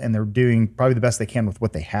was, and they're doing probably the best they can with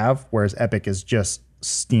what they have, whereas Epic is just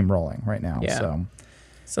steamrolling right now. Yeah.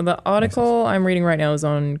 So the article I'm reading right now is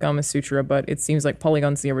on Gama Sutra, but it seems like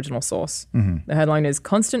Polygon's the original source. The headline is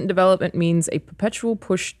 "Constant development means a perpetual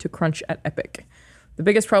push to crunch at Epic." The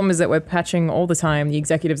biggest problem is that we're patching all the time. The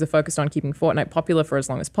executives are focused on keeping Fortnite popular for as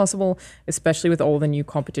long as possible, especially with all the new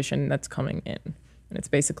competition that's coming in. And it's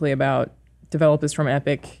basically about developers from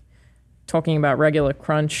Epic talking about regular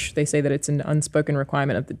crunch. They say that it's an unspoken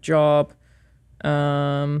requirement of the job.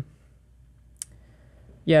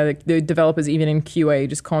 The developers, even in QA,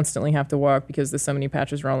 just constantly have to work because there's so many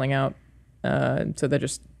patches rolling out. So they're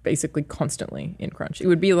just basically constantly in crunch. It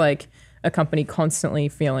would be like a company constantly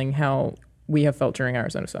feeling how we have felt during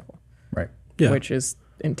Arizona Circle, Right. Yeah. which is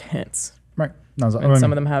intense. Right. No, And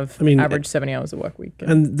some of them have I mean, average 70 hours a work week.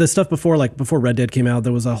 And the stuff before Red Dead came out,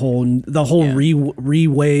 there was the whole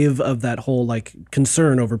re-wave of that whole like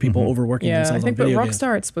concern over people overworking Yeah, I themselves think on but video games.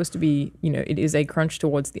 Rockstar, it's supposed to be, it is a crunch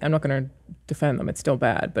towards the, I'm not going to defend them, it's still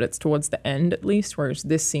bad, but it's towards the end at least, whereas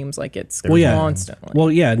this seems like it's constantly.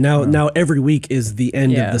 Well, yeah. Now every week is the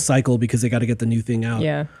end Yeah. of the cycle because they got to get the new thing out.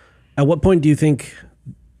 Yeah. At what point do you think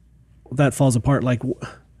that falls apart? Like,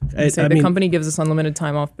 So the company gives us unlimited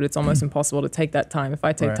time off, but it's almost impossible to take that time. If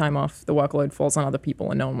I take Right. time off, the workload falls on other people,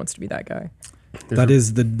 and no one wants to be that guy. that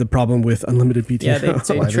is the problem with unlimited PTO. Yeah, they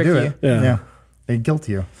Why they trick do you. it. Yeah. They guilt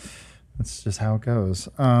you. That's just how it goes.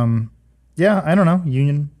 I don't know.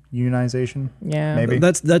 Unionization. Yeah, Maybe.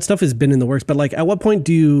 that stuff has been in the works. But like, at what point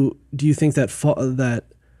do you think that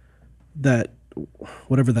that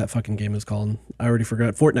whatever that fucking game is called, I already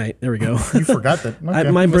forgot. Fortnite. There we go. You forgot that. Okay.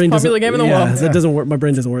 My brain doesn't. popular game in the yeah, world. That doesn't work. My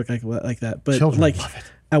brain doesn't work like that. But Children like, love it.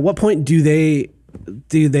 at what point do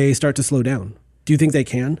they start to slow down? Do you think they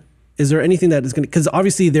can? Is there anything that is going to, because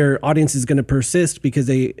obviously their audience is going to persist because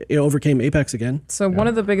it overcame Apex again. So one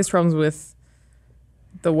of the biggest problems with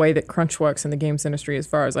the way that crunch works in the games industry, as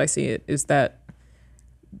far as I see it, is that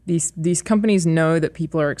these companies know that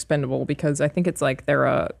people are expendable, because I think it's like there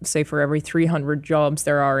are, say for every 300 jobs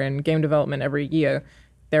there are in game development every year,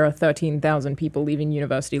 there are 13,000 people leaving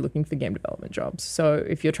university looking for game development jobs. So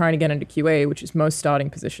if you're trying to get into QA, which is most starting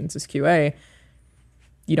positions as QA,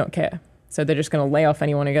 you don't care. So they're just going to lay off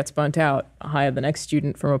anyone who gets burnt out, hire the next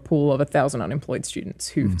student from a pool of 1,000 unemployed students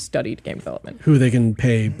who've studied game development. Who they can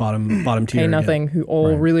pay bottom tier. Pay nothing, again. who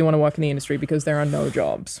all really want to work in the industry because there are no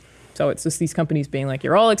jobs. So it's just these companies being like,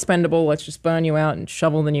 you're all expendable, let's just burn you out and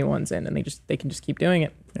shovel the new ones in, and they can just keep doing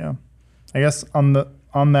it. Yeah. I guess on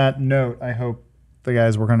that note, I hope the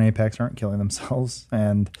guys working on Apex aren't killing themselves,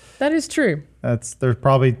 and That is true. they're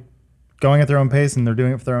probably going at their own pace and they're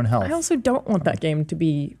doing it for their own health. I also don't want that game to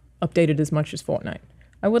be updated as much as Fortnite.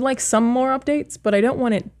 I would like some more updates, but I don't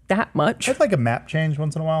want it that much. I'd like a map change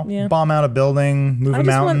once in a while. Yeah. Bomb out a building, move a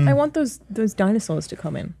mountain. I want those dinosaurs to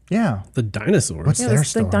come in. Yeah. The dinosaurs. What's Yeah, their there's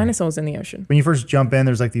story? like dinosaurs in the ocean. When you first jump in,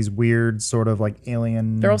 there's like these weird sort of like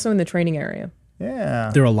alien. They're also in the training area.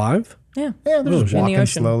 Yeah. They're alive? Yeah. Yeah, they're just In the walking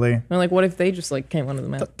ocean. slowly. And like, what if they just like came onto the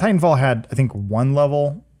map? Titanfall had, I think, one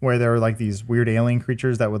level where there were like these weird alien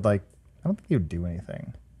creatures that would like, I don't think they would do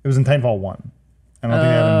anything. It was in Titanfall 1. I don't think they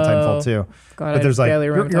had it in Titanfall 2. God, But there's I like, barely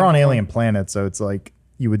remember you're on Titanfall alien planets, so it's like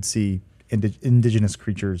you would see indigenous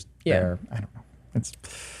creatures Yeah. there. I don't know.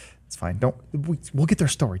 It's fine. We'll get their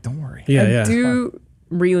story. Don't worry. Yeah, I do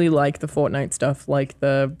really like the Fortnite stuff, like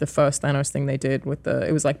the first Thanos thing they did with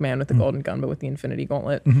it was like man with the golden gun, but with the Infinity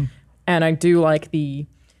Gauntlet. And I do like the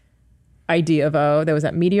idea of, there was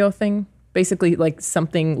that meteor thing. Basically, like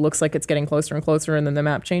something looks like it's getting closer and closer, and then the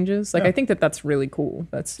map changes. Like, Yeah. I think that's really cool.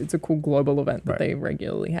 It's a cool global event that Right. they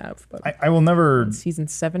regularly have. But I will never. it's season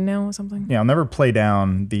 7 now or something. Yeah, I'll never play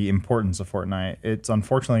down the importance of Fortnite. It's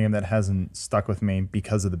unfortunately a game that hasn't stuck with me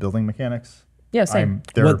because of the building mechanics. Yeah, same.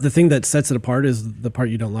 What the thing that sets it apart is the part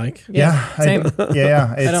you don't like. Yeah, same.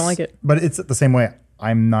 Yeah. I don't like it. But it's the same way.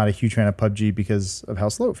 I'm not a huge fan of PUBG because of how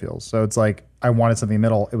slow it feels. So it's like I wanted something in the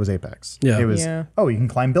middle. It was Apex. Yeah. It was, Yeah. oh, you can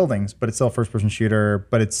climb buildings, but it's still a first-person shooter,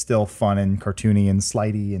 but it's still fun and cartoony and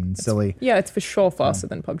slidey and silly. Yeah, it's for sure faster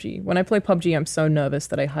than PUBG. When I play PUBG, I'm so nervous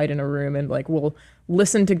that I hide in a room and like will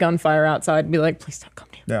listen to gunfire outside and be like, please don't come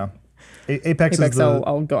near me. Yeah. Apex is the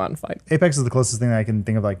I'll go out and fight. Apex is the closest thing that I can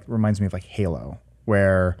think of. Like reminds me of like Halo,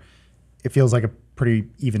 where it feels like a pretty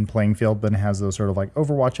even playing field, but it has those sort of like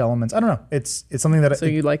Overwatch elements. I don't know. It's something that So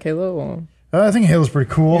you like Halo? Or? I think Halo's pretty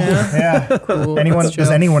cool. Yeah. Cool. Does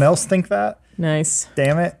Chill. anyone else think that? Nice.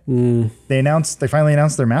 Damn it. They finally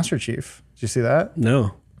announced their Master Chief. Did you see that?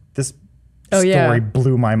 No. This Oh, story yeah.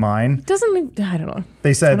 blew my mind. I don't know.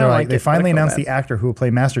 They said I don't like they it, but I finally feel announced bad. the actor who will play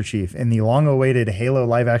Master Chief in the long-awaited Halo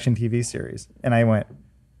live-action TV series. And I went,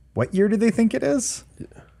 what year do they think it is?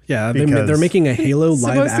 Yeah, Because- they're making a Halo live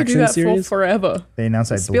Supposed to do action that series. for forever. They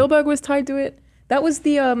announced Spielberg was tied to it. That was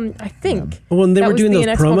the I think. When they that were was doing the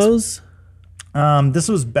those Xbox promos, this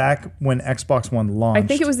was back when Xbox One launched. I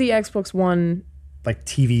think it was the Xbox One like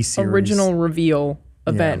TV series. original reveal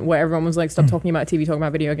event Yeah. where everyone was like, stop talking about TV, talking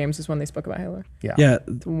about video games, is when they spoke about Halo. yeah,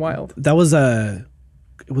 It's wild. that was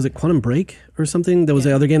was it Quantum Break or something? There was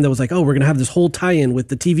the other game that was like, oh, we're gonna have this whole tie-in with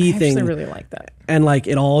the TV I thing, actually really like that. and like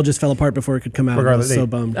it all just fell apart before it could come out. I Regardless, was so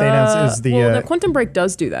bummed. They announced is the well, the Quantum Break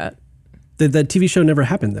does do that. The TV show never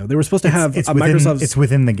happened though. They were supposed to have it's Microsoft's.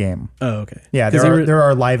 within the game. Oh, okay. Yeah, 'Cause there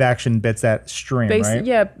are live action bits that stream, right?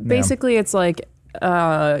 Yeah, basically it's like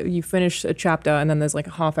you finish a chapter and then there's like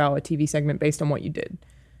a half-hour TV segment based on what you did.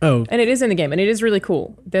 Oh, And it is in the game, and it is really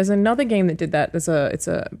cool. There's another game that did that. It's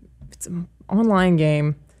an online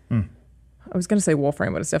game. I was gonna say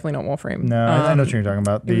Warframe, but it's definitely not Warframe. No, I know what you're talking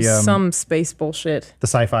about. It was some space bullshit. The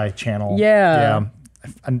Sci-Fi Channel. Yeah.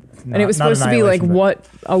 And And it was supposed to be like what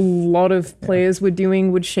a lot of players were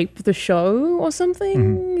doing would shape the show or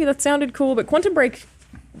something. That sounded cool, but Quantum Break,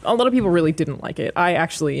 a lot of people really didn't like it. I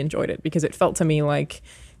actually enjoyed it because it felt to me like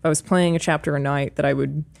if I was playing a chapter a night that I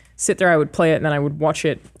would sit there, I would play it, and then I would watch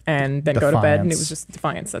it and then go to bed, and it Defiance. was just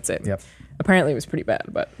Defiance. That's it. Yep. Apparently it was pretty bad,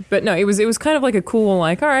 but no, it was kind of like a cool,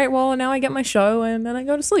 like, all right, well, now I get my show and then I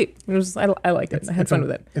go to sleep. It was I liked it. I had fun with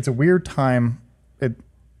it. It's a weird time.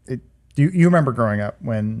 You remember growing up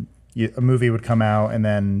when a movie would come out and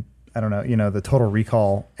then I don't know, the Total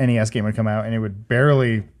Recall NES game would come out and it would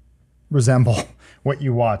barely resemble what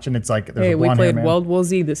you watch, and it's like there's Hey, a we blonde played man. World War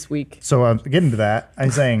Z this week. So getting to that,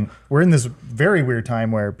 I'm saying we're in this very weird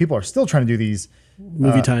time where people are still trying to do these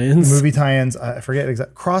movie tie-ins. Movie tie-ins. I forget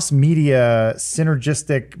exact cross-media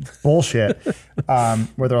synergistic bullshit,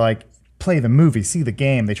 where they're like, play the movie, see the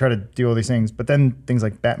game. They try to do all these things, but then things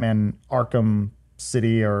like Batman Arkham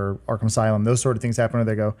City or Arkham Asylum, those sort of things happen where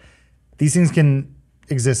they go, these things can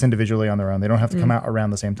exist individually on their own. They don't have to come out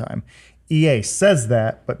around the same time. EA says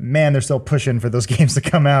that, but man, they're still pushing for those games to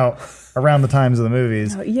come out around the times of the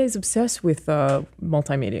movies. No, EA is obsessed with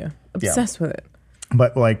multimedia. Obsessed with it.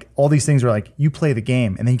 But like all these things are like you play the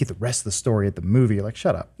game and then you get the rest of the story at the movie. You're like,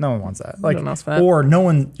 shut up. No one wants that. Like, one else for that. Or no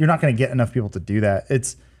one, you're not going to get enough people to do that. I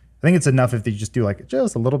think it's enough if they just do like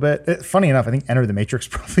just a little bit. Funny enough, I think Enter the Matrix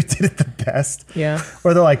probably did it the best. Yeah.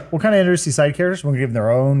 Where they're like, what kind of introduce these side characters? We're going to give them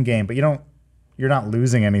their own game, but you're not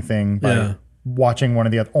losing anything by watching one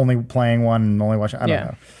of the other, only playing one and only watching. I don't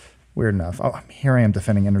know. Weird enough. Oh, here I am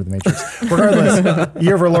defending Enter the Matrix. Regardless,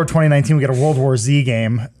 Year of Our Lord 2019, we get a World War Z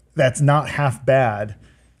game that's not half bad.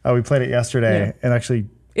 We played it yesterday and actually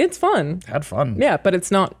it's fun. Had fun. Yeah, but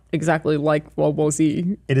it's not exactly like World War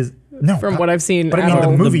Z. It is no from what I've seen. But I mean,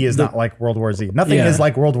 the movie is not like World War Z. Nothing is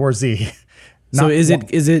like World War Z. So is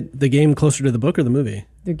it the game closer to the book or the movie?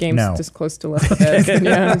 The game's just close to Left 4 Dead.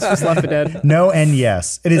 Yeah, it's just Left 4 Dead. No and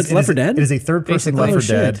yes. It is Left 4 Dead? It is a third person Left 4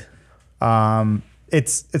 Dead.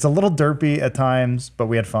 It's a little derpy at times, but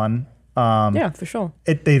we had fun. Yeah, for sure.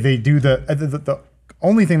 They do the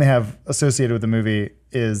only thing they have associated with the movie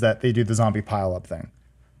is that they do the zombie pile up thing.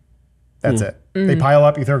 That's it. They pile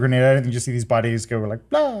up, you throw a grenade at it, and you just see these bodies go like,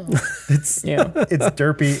 blah. It's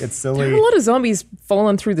derpy, it's silly. There are a lot of zombies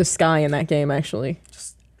falling through the sky in that game, actually.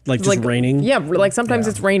 Just raining? Yeah, like sometimes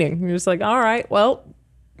it's raining. You're just like, all right, well,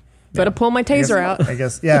 better pull my taser out. I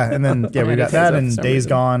guess, yeah. And then, we got that and Days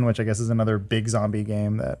Gone, which I guess is another big zombie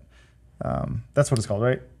game that, that's what it's called,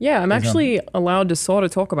 right? Yeah, I'm actually allowed to sort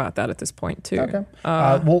of talk about that at this point, too. Okay.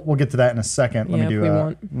 We'll get to that in a second.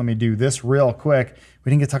 Let me do this real quick. We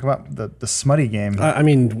didn't get to talk about the smutty game. I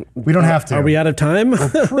mean, we don't have to. Are we out of time?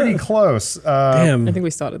 We're pretty close. Damn. I think we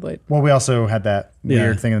started late. Well, we also had that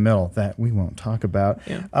weird thing in the middle that we won't talk about.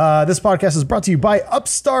 Yeah. This podcast is brought to you by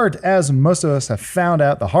Upstart. As most of us have found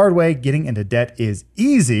out the hard way, getting into debt is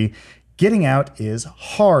easy. Getting out is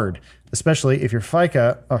hard, especially if your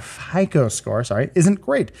FICO score, isn't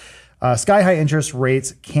great. Sky-high interest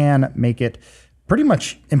rates can make it pretty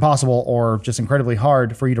much impossible or just incredibly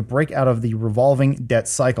hard for you to break out of the revolving debt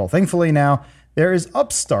cycle. Thankfully now, there is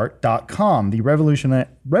Upstart.com, the revolutionary,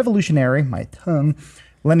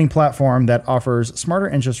 lending platform that offers smarter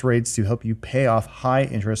interest rates to help you pay off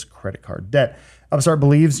high-interest credit card debt. Upstart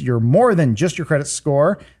believes you're more than just your credit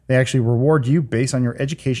score. They actually reward you based on your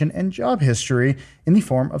education and job history in the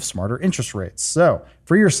form of smarter interest rates. So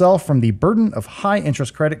free yourself from the burden of high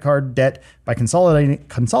interest credit card debt by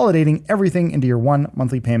consolidating everything into your one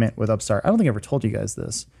monthly payment with Upstart. I don't think I ever told you guys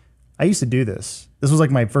this. I used to do this. This was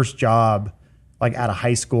like my first job, like out of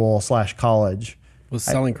high school / college. Was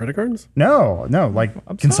selling credit cards? No, like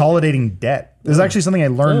consolidating debt. This is actually something I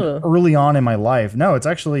learned early on in my life. No, it's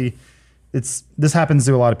actually, this happens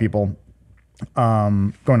to a lot of people.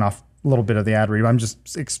 Going off a little bit of the ad read, I'm just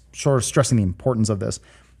sort of stressing the importance of this.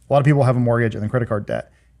 A lot of people have a mortgage and then credit card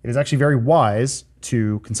debt. It is actually very wise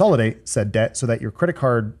to consolidate said debt so that your credit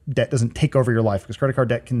card debt doesn't take over your life, because credit card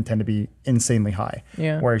debt can tend to be insanely high.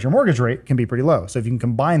 Yeah. Whereas your mortgage rate can be pretty low. So if you can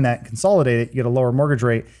combine that, consolidate it, you get a lower mortgage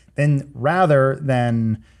rate, then rather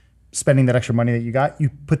than spending that extra money that you got,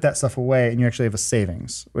 you put that stuff away and you actually have a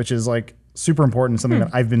savings, which is like super important, something that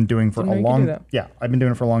I've been doing for I've been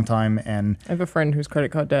doing it for a long time. And I have a friend whose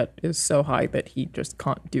credit card debt is so high that he just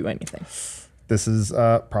can't do anything. This is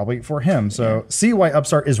probably for him. So see why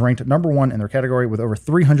Upstart is ranked #1 in their category with over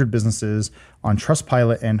 300 businesses on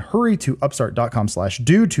Trustpilot, and hurry to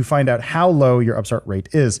upstart.com/dude to find out how low your Upstart rate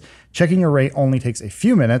is. Checking your rate only takes a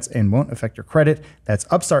few minutes and won't affect your credit. That's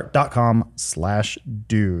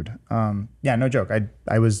upstart.com/dude. Yeah, no joke.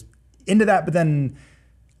 I was into that, but then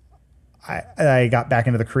I got back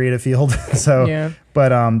into the creative field.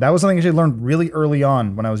 But that was something I actually learned really early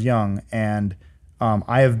on when I was young. And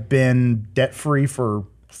I have been debt-free for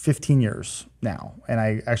 15 years now, and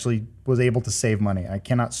I actually was able to save money. I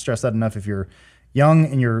cannot stress that enough. If you're young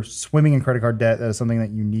and you're swimming in credit card debt, that is something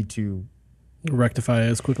that you need to rectify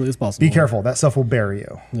as quickly as possible. Be careful. That stuff will bury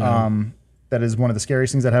you. Yeah. That is one of the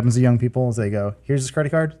scariest things that happens to young people is they go, here's this credit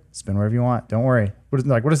card, spend wherever you want. Don't worry. What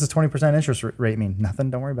does this 20% interest rate mean?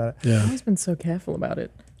 Nothing. Don't worry about it. Yeah. I've always been so careful about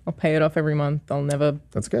it. I'll pay it off every month. I'll never.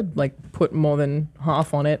 That's good. Like put more than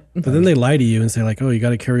half on it. But then they lie to you and say like, oh, you got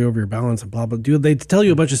to carry over your balance and blah blah. Do they tell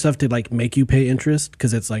you a bunch of stuff to like make you pay interest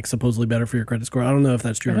because it's like supposedly better for your credit score? I don't know if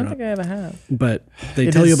that's true. I don't think I ever have. But they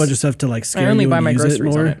tell you a bunch of stuff to like scare you. I only buy and my use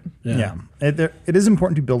groceries it more. on it. Yeah. It is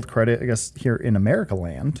important to build credit. I guess here in America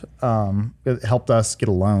land, it helped us get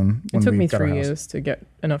a loan. It took me 3 years to get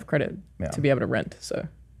enough credit to be able to rent. So.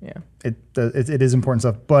 Yeah. It is important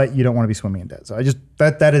stuff, but you don't want to be swimming in debt. So I just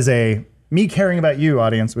that is me caring about you,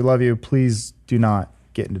 audience. We love you. Please do not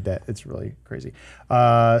get into debt. It's really crazy.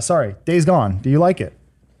 Sorry, Days Gone. Do you like it?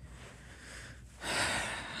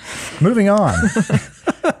 Moving on.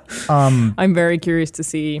 I'm very curious to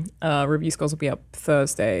see. Review scores will be up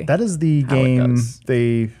Thursday. That is the How it game goes.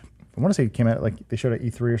 I want to say it came out like they showed at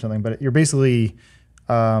E3 or something, but you're basically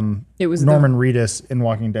It was Norman Reedus in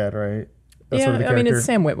Walking Dead, right? That's sort of the I mean, character. it's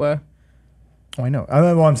Sam Witwer. Oh, I know.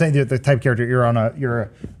 Well, I'm saying the type of character you're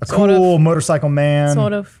a Sort cool motorcycle man,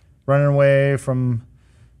 Sort of. running away from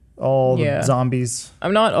all the Yeah. zombies.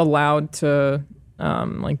 I'm not allowed to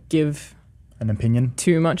give An opinion.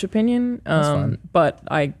 too much opinion, fine. but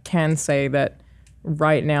I can say that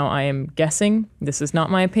right now I am guessing. This is not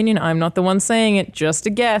my opinion. I'm not the one saying it. Just a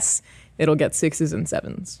guess. It'll get 6s and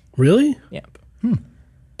 7s. Really? Yep.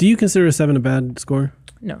 Do you consider a 7 a bad score?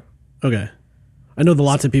 No. Okay. I know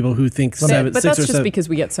lots of people who think But 7, that's 6 or just 7. because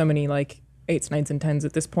we get so many 8s, 9s, and 10s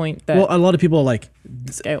at this point that Well, a lot of people like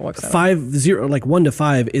the scale works out. 1 to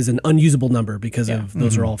 5 is an unusable number because Yeah. of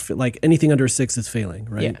those are all like anything under 6 is failing,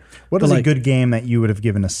 right? Yeah. What But is a like- good game that you would have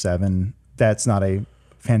given a 7 that's not a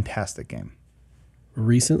fantastic game?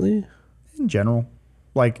 Recently, In general,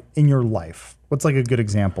 like in your life. What's like a good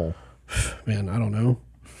example? man, I don't know.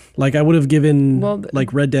 Like I would have given Well,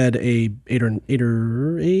 like Red Dead a 8 or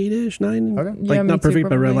 8ish, 9. Okay. Like Yeah, me not too, perfect,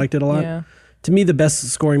 but I probably. liked it a lot. Yeah. To me, the best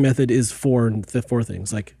scoring method is the four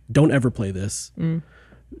things. Like, don't ever play this. Mm.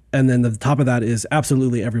 And then the top of that is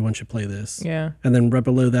absolutely everyone should play this. Yeah. And then right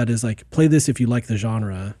below that is like, play this if you like the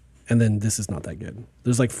genre. And then this is not that good.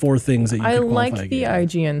 There's like 4 things that you I could qualify like the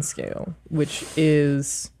against. IGN scale, which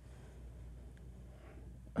is,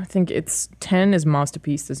 I think it's 10 is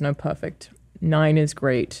masterpiece. There's no perfect. 9 is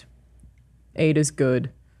great. 8 is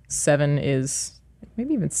good. 7 is,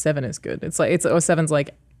 maybe even 7 is good. It's like, or 7's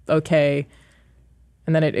like, okay.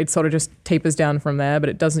 And then it sort of just tapers down from there, but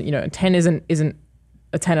it doesn't, 10 isn't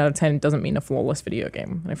a 10 out of 10 doesn't mean a flawless video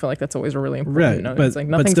game. And I feel like that's always a really important Right. note. But, It's like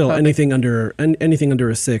but nothing's still, perfect. anything under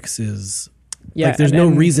a 6 is, Yeah, like, there's and- no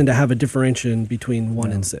and- reason to have a differentiation between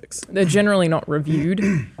 1 and 6. They're generally not reviewed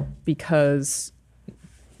because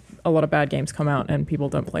a lot of bad games come out and people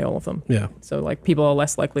don't play all of them. Yeah. So like people are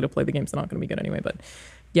less likely to play the games that aren't going to be good anyway. But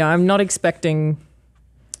yeah, I'm not expecting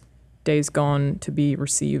Days Gone to be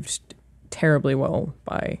received terribly well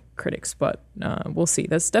by critics, but we'll see.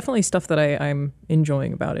 There's definitely stuff that I'm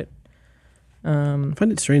enjoying about it. I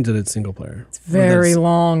find it strange that it's single player. It's very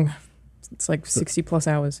long. It's like 60 plus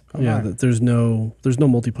hours. Yeah, my. that there's no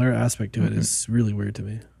multiplayer aspect to it. Mhm. It's really weird to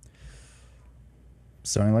me.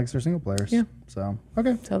 Sony likes their single players. Yeah. So,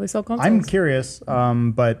 okay. That's how they sell consoles. I'm curious,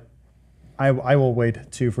 but I will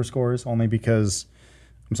wait too for scores only because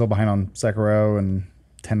I'm so behind on Sekiro and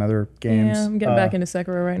 10 other games. Yeah, I'm getting back into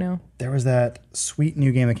Sekiro right now. There was that sweet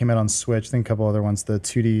new game that came out on Switch. I think a couple other ones. The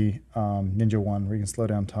 2D Ninja one where you can slow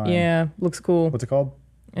down time. Yeah, looks cool. What's it called?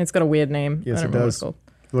 It's got a weird name. Yes, I don't it remember what does. it's called.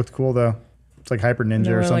 It looked cool though. It's like Hyper Ninja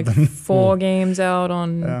There or were something. like 4 games out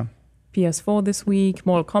on Yeah. PS4 this week.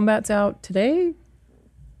 Mortal Kombat's out today,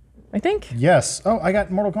 I think. Yes. Oh, I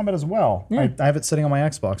got Mortal Kombat as well. Yeah. I have it sitting on my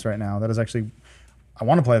Xbox right now. That is actually, I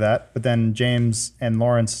want to play that. But then James and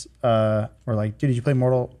Lawrence were like, dude, did you play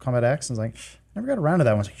Mortal Kombat X? And I was like, never got around to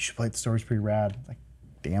that one. I was like, you should play it. The story's pretty rad. Like,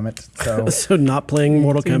 damn it. So, So not playing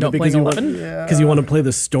Mortal So you're Kombat not because playing you want 11? because you want to play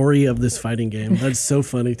the story of this fighting game. That's so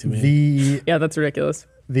funny to me. the Yeah, that's ridiculous.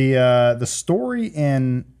 the story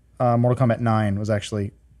in Mortal Kombat 9 was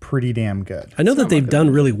actually pretty damn good. I know that not they've good. done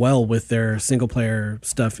really well with their single player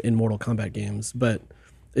stuff in Mortal Kombat games, but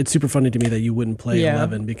it's super funny to me that you wouldn't play Yeah.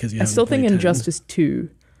 11 because you I haven't still think played 10. Injustice 2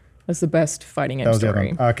 is the best fighting That game was the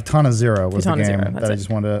story. other one. Katana Zero was Katana the game Zero, that's that I it. just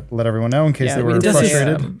wanted to let everyone know in case Yeah, they we were did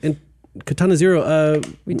frustrated. And Katana Zero,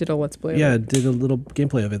 we did a Let's Play. of yeah, it. did a little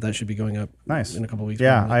gameplay of it. That should be going up Nice. in a couple weeks.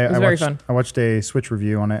 Yeah, probably. was I very watched. fun. I watched a Switch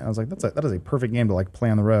review on it. I was like, that is a perfect game to like play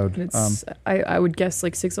on the road. It's, I would guess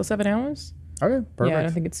like 6 or 7 hours. Okay, perfect. Yeah, I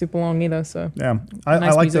don't think it's super long either. So Yeah, I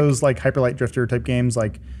Nice like music. those like Hyperlight Drifter type games,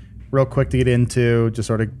 like real quick to get into, just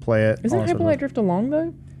sort of play it. isn't all that sort of Hyperlight stuff. Drifter long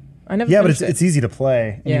though? I never. Yeah, but finished it's easy to play,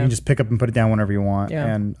 and you Yeah. can just pick up and put it down whenever you want. Yeah.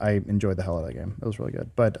 And I enjoyed the hell out of that game. It was really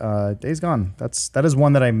good. But Days Gone, that is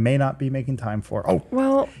one that I may not be making time for. Oh,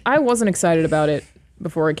 Well, I wasn't excited about it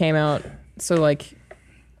before it came out. So like,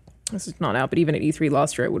 this is not out, but even at E3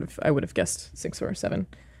 last year, I would have guessed 6 or 7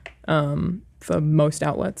 for most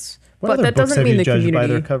outlets. what but other that books doesn't have mean you the judged community. by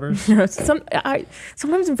their covers?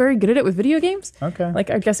 Sometimes I'm very good at it with video games. Okay. Like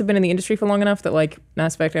I guess I've been in the industry for long enough that like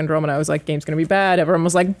Mass Effect Andromeda, I was like, game's gonna be bad. Everyone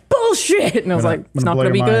was like, bullshit, and I was like, it's not blow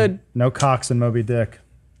gonna your be mind. good. No Cox and Moby Dick.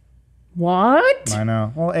 What? I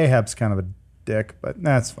know. Well, Ahab's kind of a dick, but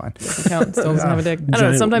that's fine. Count still doesn't have a dick. I don't know.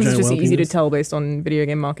 Giant- Sometimes it's giant just whale easy to penis. tell based on video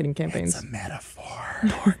game marketing campaigns. It's a metaphor.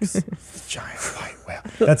 Dorks. Giant white whale.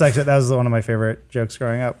 That was one of my favorite jokes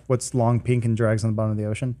growing up. What's long, pink, and drags on the bottom of the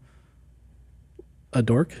ocean? A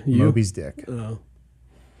dork? You? Moby's dick. Oh.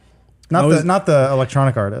 Not the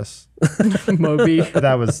electronic artist. Moby.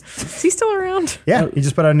 That was Is he still around? yeah. He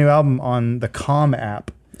just put out a new album on the Calm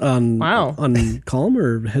app. Wow. On Calm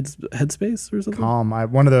or Headspace or something? Calm.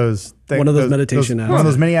 One of those. One of those meditation apps. One of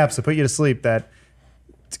those mini apps that put you to sleep that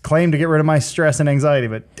claim to get rid of my stress and anxiety,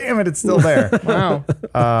 but damn it, it's still there. Wow.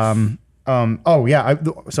 Oh yeah.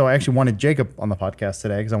 So I actually wanted Jacob on the podcast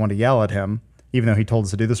today because I wanted to yell at him, even though he told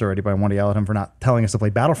us to do this already. But I wanted to yell at him for not telling us to play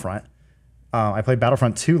Battlefront. I played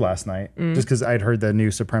Battlefront 2 last night just because I'd heard the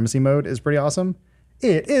new Supremacy mode is pretty awesome.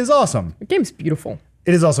 It is awesome. The game's beautiful.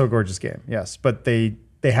 It is also a gorgeous game, yes. But they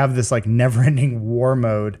have this like never-ending war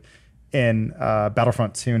mode in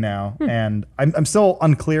Battlefront 2 now, and I'm still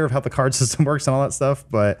unclear of how the card system works and all that stuff.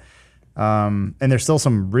 But and there's still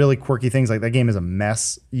some really quirky things. Like that game is a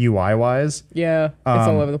mess UI wise. Yeah. It's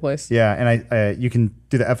all over the place. Yeah, and I you can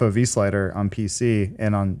do the FOV slider on PC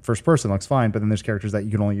and on first person looks fine, but then there's characters that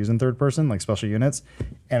you can only use in third person, like special units,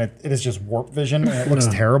 and it is just warp vision and it looks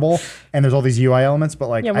terrible. And there's all these UI elements, but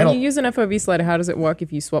like Yeah, when you use an FOV slider, how does it work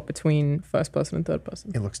if you swap between first person and third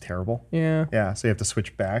person? it looks terrible. Yeah. Yeah, so you have to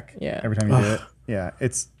switch back. Yeah. Every time you do it. Yeah,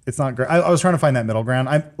 it's not great. I was trying to find that middle ground.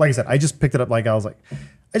 Like I said, I just picked it up. Like I was like,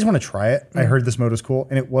 I just want to try it. I heard this mode was cool,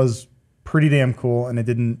 and it was pretty damn cool. And it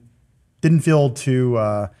didn't feel too.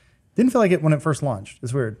 Didn't feel like it when it first launched.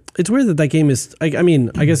 It's weird. It's weird that game is. I mean,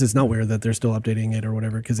 I guess it's not weird that they're still updating it or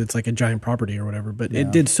whatever because it's like a giant property or whatever. But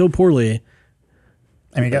it did so poorly.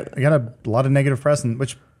 I mean, I got a lot of negative press,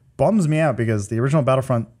 which bums me out because the original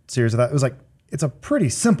Battlefront series of that it was like it's a pretty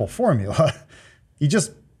simple formula. You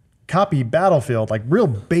just copy Battlefield, like real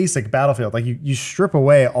basic Battlefield. Like you strip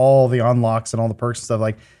away all the unlocks and all the perks and stuff.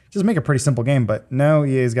 Like just make a pretty simple game. But no,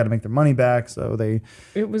 EA's got to make their money back, so they.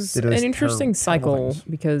 It was did an those interesting terrible cycle things.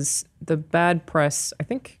 because the bad press, I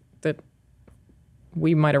think that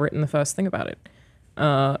we might have written the first thing about it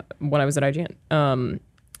when I was at IGN.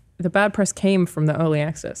 The bad press came from the early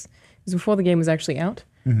access. It was before the game was actually out.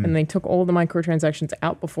 And they took all the microtransactions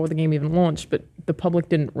out before the game even launched, but the public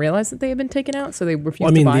didn't realize that they had been taken out, so they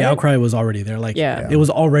refused I mean, to buy the it. outcry was already there. Like, Yeah. it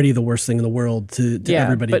was already the worst thing in the world to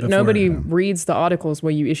everybody. but before. nobody reads the articles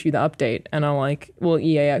where you issue the update and are like, well,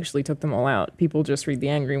 EA actually took them all out. People just read the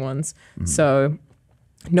angry ones. So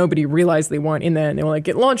nobody realized they weren't in there, and they were like,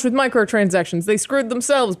 it launched with microtransactions. They screwed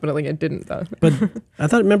themselves, but like it didn't though. But I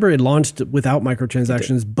thought, remember, it launched without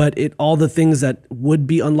microtransactions, but all the things that would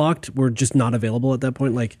be unlocked were just not available at that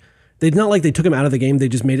point. Like, it's not like they took them out of the game. They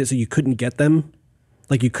just made it so you couldn't get them.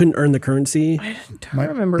 Like, you couldn't earn the currency. I don't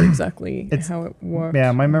remember exactly how it worked.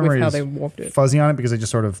 Yeah, my memory with how is they warped it. fuzzy on it because I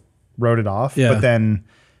just sort of wrote it off. Yeah. But then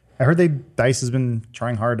I heard DICE has been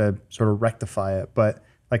trying hard to sort of rectify it. But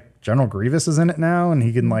like General Grievous is in it now, and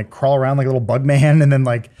he can like crawl around like a little bug man, and then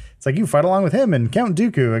like it's like you fight along with him and Count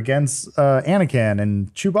Dooku against Anakin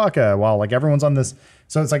and Chewbacca while like everyone's on this.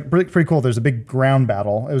 So it's like pretty cool. There's a big ground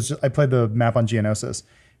battle. I played the map on Geonosis.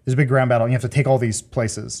 There's a big ground battle, and you have to take all these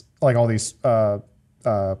places, like all these Like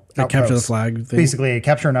capture the outposts. flag thing. Basically,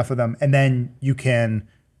 capture enough of them, and then you can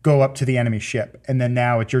go up to the enemy ship. And then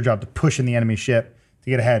now it's your job to push in the enemy ship to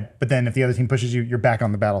get ahead. But then if the other team pushes you, you're back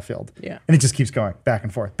on the battlefield. Yeah. And it just keeps going back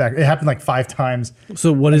and forth. It happened like 5 times.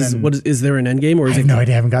 So what is there an end game or is I have it? no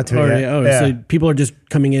idea. I haven't got to it yet. Yeah. So people are just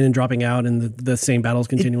coming in and dropping out, and the same battle's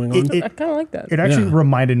continuing on. I kind of like that. It actually Yeah.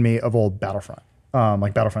 reminded me of old Battlefront,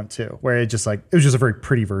 like Battlefront 2, where it was just a very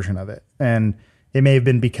pretty version of it. And it may have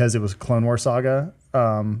been because it was a Clone War saga.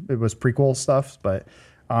 It was prequel stuff, but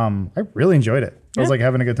I really enjoyed it. I was like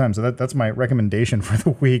having a good time. So that's my recommendation for the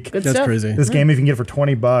week. Good That's stuff. crazy. This game, if you can get it for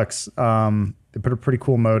 $20, they put a pretty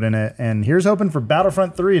cool mode in it. And here's hoping for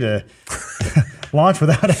Battlefront 3 to launch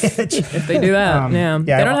without a hitch. If they do that, Yeah,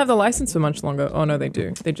 they don't have the license for much longer. Oh no, they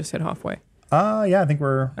do. They just hit halfway. Yeah, I think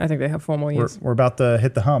I think they have 4 more years. we're about to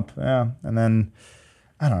hit the hump. Yeah. And then,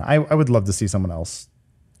 I don't know. I would love to see someone else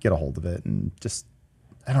get a hold of it and just,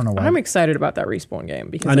 I don't know why. I'm excited about that Respawn game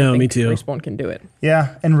because I know, think me too. Respawn can do it.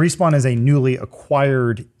 Yeah, and Respawn is a newly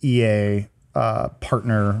acquired EA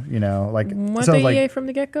partner. Weren't so they like EA from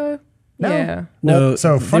the get go? No. Yeah. No, Well,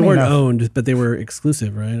 so they funny weren't enough- owned, but they were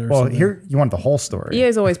exclusive, right? Or well, something. here you want the whole story.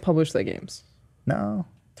 EA's always published their games. No,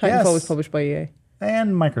 Titanfall was published by EA.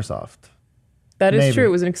 and Microsoft. That is Maybe. true. It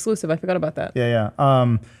was an exclusive. I forgot about that. Yeah.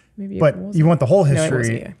 Maybe But it was. you want the whole No, it was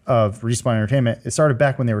history EA. of Respawn Entertainment. It started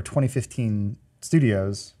back when they were 2015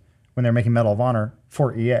 studios when they were making Medal of Honor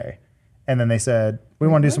for EA. And then they said, we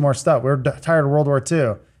want to do some more stuff. We're tired of World War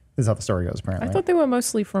II. This is how the story goes, apparently. I thought they were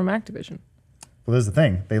mostly from Activision. Well, there's the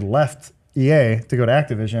thing. They left EA to go to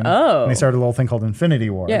Activision. Oh. And they started a little thing called Infinity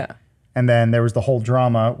War. Yeah. And then there was the whole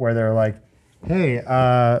drama where they're like, hey,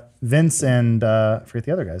 Vince and I forget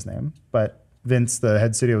the other guy's name, but Vince, the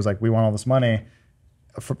head studio, was like, we want all this money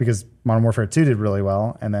because Modern Warfare 2 did really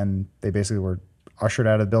well. And then they basically were ushered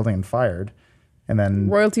out of the building and fired. And then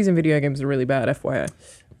Royalties in video games are really bad, FYI.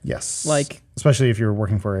 yes, Like, especially if you're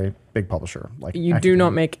working for a big publisher like You do Activision.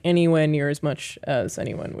 not make anywhere near as much as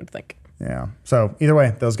anyone would think. Yeah. So either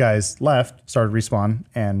way, those guys left, started Respawn,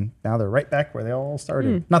 and now they're right back where they all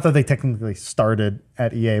started. Not that they technically started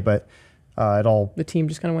at EA, but it all The team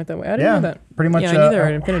just kind of went that way. I didn't know that. pretty much. Yeah, I knew they were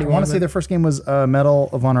at Infinity I War. want to say but- their first game was Medal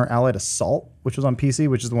of Honor Allied Assault, which was on PC,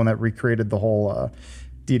 which is the one that recreated the whole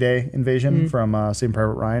D-Day invasion from Saving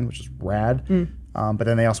Private Ryan, which is rad. But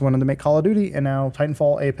then they also wanted to make Call of Duty, and now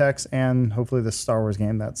Titanfall, Apex, and hopefully this Star Wars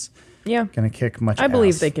game that's Yeah. going to kick much I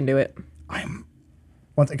believe ass. they can do it.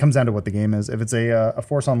 Once it comes down to what the game is, if it's a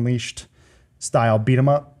Force Unleashed style beat 'em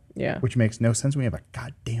up, Yeah. which makes no sense when you have a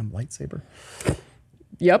goddamn lightsaber.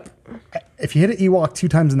 Yep. If you hit an Ewok 2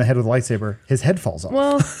 times in the head with a lightsaber, his head falls off.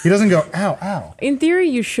 Well, He doesn't go, ow, ow. in theory,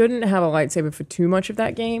 you shouldn't have a lightsaber for too much of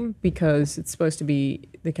that game because it's supposed to be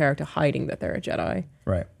the character hiding that they're a Jedi.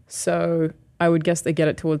 Right. So I would guess they get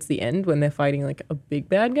it towards the end when they're fighting like a big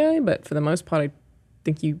bad guy. But for the most part, I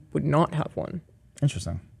think you would not have one.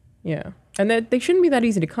 Interesting. Yeah. And they shouldn't be that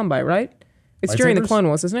easy to come by, right? It's during the Lightsabers? Clone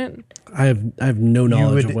Wars, isn't it? I have no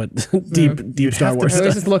knowledge of would- what deep You'd Star have to Wars I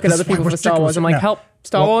always stuff. just look at This other is why people we're for Star sticking Wars. I'm with- like, no. help,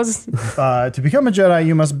 Star Wars. To become a Jedi,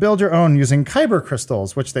 you must build your own using kyber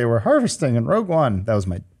crystals, which they were harvesting in Rogue One. That was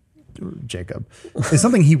my Jacob. It's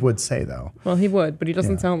something he would say, though. Well, he would, but he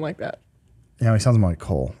doesn't sound like that. You know, he sounds more like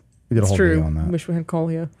Cole. We did a It's whole true. video on that. Wish we had Cole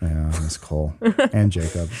here. Yeah, I miss Cole and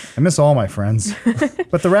Jacob. I miss all my friends.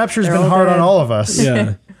 But the rapture's They're been all hard on dead. all of us.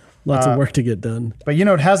 Yeah, lots of work to get done. But you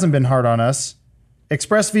know, it hasn't been hard on us.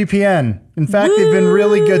 ExpressVPN. In fact, they've been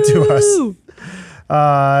really good to us.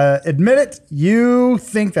 Admit it, you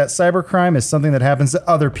think that cybercrime is something that happens to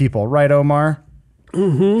other people, right, Omar?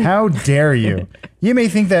 How dare you? You may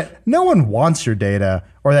think that no one wants your data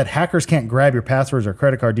or that hackers can't grab your passwords or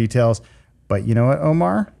credit card details. But you know what,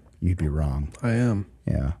 Omar? You'd be wrong. I am.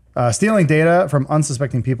 Yeah. Stealing data from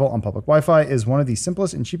unsuspecting people on public Wi-Fi is one of the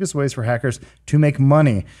simplest and cheapest ways for hackers to make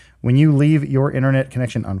money. When you leave your internet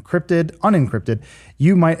connection unencrypted,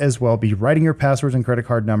 you might as well be writing your passwords and credit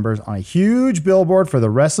card numbers on a huge billboard for the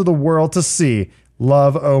rest of the world to see.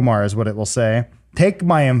 Love Omar is what it will say. Take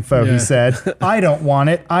my info, he said. I don't want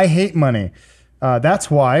it. I hate money.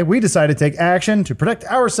 That's why we decided to take action to protect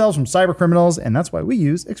ourselves from cyber criminals, and that's why we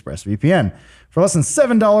use ExpressVPN. For less than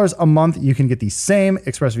 $7 a month, you can get the same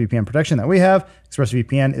ExpressVPN protection that we have.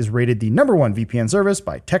 ExpressVPN is rated the #1 VPN service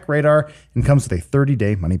by TechRadar and comes with a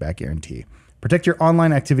 30-day money-back guarantee. Protect your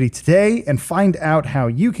online activity today and find out how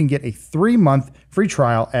you can get a 3-month free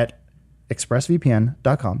trial at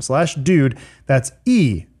expressvpn.com/dude. That's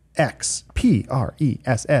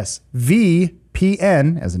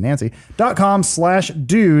EXPRESSVPN as in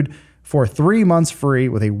Nancy.com/dude for 3 months free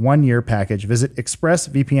with a 1-year package. Visit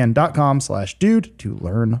expressvpn.com/dude to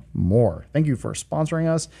learn more. Thank you for sponsoring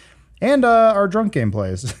us and our drunk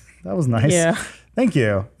gameplays. That was nice. Yeah. Thank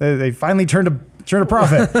you. They finally turned a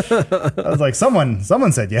profit. I was like, someone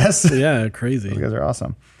said yes. Yeah, crazy. You guys are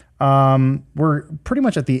awesome. We're pretty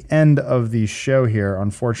much at the end of the show here,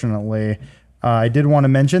 unfortunately. I did want to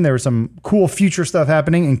mention there was some cool future stuff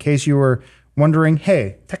happening in case you were wondering,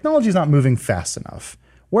 hey, technology's not moving fast enough.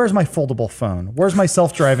 Where's my foldable phone? Where's my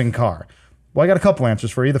self-driving car? Well, I got a couple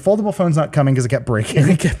answers for you. The foldable phone's not coming because it kept breaking.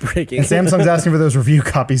 It kept breaking. And Samsung's asking for those review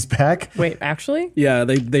copies back. Wait, actually? Yeah,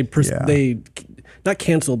 they Yeah. not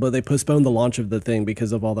canceled, but they postponed the launch of the thing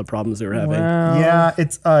because of all the problems they were having. Wow. Yeah,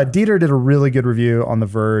 it's Dieter did a really good review on The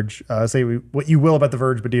Verge. Say what you will about The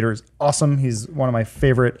Verge, but Dieter is awesome. He's one of my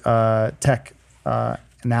favorite tech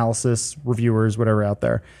analysis reviewers, whatever out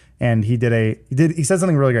there. And he said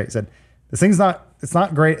something really great. He said, "This thing's it's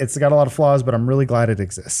not great. It's got a lot of flaws, but I'm really glad it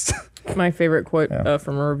exists." My favorite quote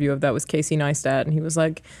from a review of that was Casey Neistat, and he was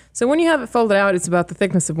like, "So when you have it folded out, it's about the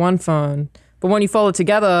thickness of one phone, but when you fold it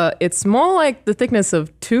together, it's more like the thickness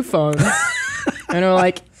of 2 phones." And we're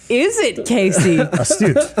like, "Is it, Casey?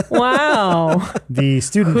 Astute. Wow, The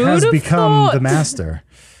student Who'd has have become thought? the master.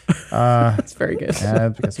 that's very good."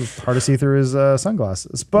 Because it's hard to see through his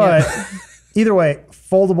sunglasses. But either way,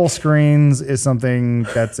 foldable screens is something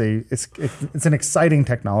that's it's an exciting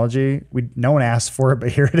technology. No one asked for it, but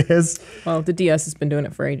here it is. Well, the DS has been doing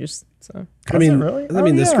it for ages, so I mean, it really? I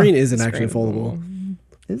mean, Oh, the yeah. screen isn't actually Screen. foldable.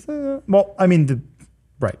 Is it? Well, I mean, the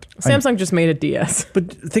Right. Samsung just made a DS.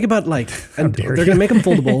 But think about and dare they're you. going to make them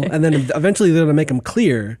foldable, and then eventually they're going to make them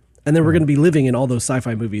clear, and then we're going to be living in all those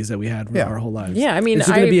sci-fi movies that we had Yeah. our whole lives. Yeah, I mean, it's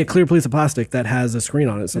just going to be a clear piece of plastic that has a screen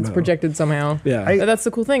on it somehow. It's projected somehow. Yeah. But that's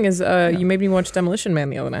the cool thing is you made me watch Demolition Man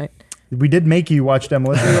the other night. We did make you watch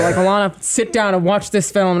Demolition. You were like, Alana, sit down and watch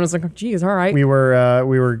this film. And I was like, oh, geez, all right. we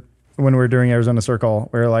were when we were doing Arizona Circle,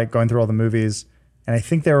 we were like going through all the movies, and I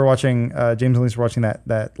think they were watching James and Lisa were watching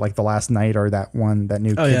that like The Last Night or that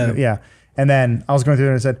new Oh, kid yeah. movie. Yeah. And then I was going through it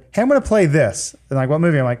and I said, hey, I'm going to play this. And like, what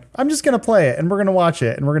movie? I'm like, I'm just going to play it and we're going to watch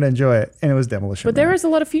it and we're going to enjoy it. And it was Demolition But Man. there is a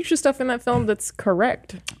lot of future stuff in that film that's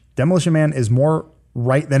correct. Demolition Man is more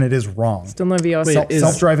right than it is wrong. Still no VR. Wait, is-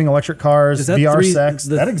 Self-driving electric cars, Is that VR sex,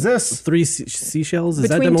 the that exists. 3 seashells? Is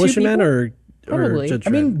that Between two Demolition Man people? or Probably. Judge I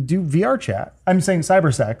Dredd? mean, do VR chat. I'm saying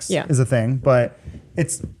cyber sex Yeah. is a thing, but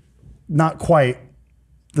it's not quite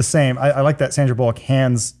the same. I like that Sandra Bullock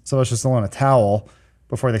hands Sylvester Stallone a towel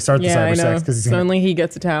before they start the Yeah, I cyber know. sex because he's Suddenly he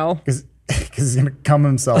gets a towel. he's gonna cum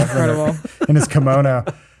himself Incredible. in his kimono.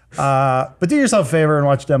 But do yourself a favor and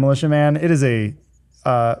watch Demolition Man. It is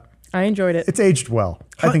I enjoyed it. it's aged well.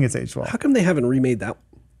 I think it's aged well. How come they haven't remade that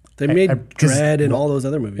one? They made 'cause Dread and all those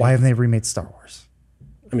other movies. Why haven't they remade Star Wars?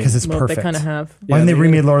 I mean, Because it's Well, perfect. they kind of have. Why haven't Yeah, they they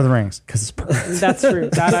remade Lord of the Rings? Because it's perfect. That's true.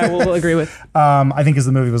 That I will agree with. I think because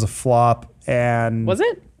the movie was a flop, and Was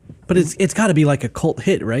it? but it's got to be like a cult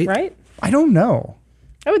hit, right? Right? I don't know.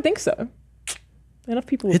 I would think so. Enough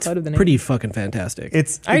people have It's heard of the name. pretty fucking fantastic.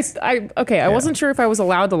 It's I wasn't sure if I was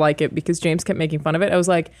allowed to like it because James kept making fun of it. I was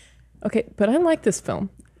like, okay, but I like this film.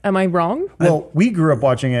 Am I wrong? well, we grew up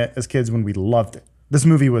watching it as kids when we loved it. This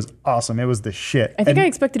movie was awesome. It was the shit. I think And I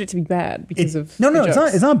expected it to be bad because of no, the it's jokes.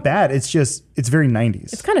 not. It's not bad. It's just it's very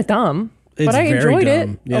 90s. It's kind of dumb, It's but I very enjoyed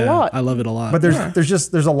dumb. it a lot. I love it a lot. But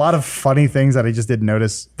there's a lot of funny things that I just didn't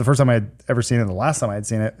notice. The first time I had ever seen it, the last time I had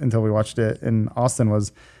seen it until we watched it in Austin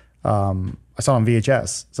was I saw it on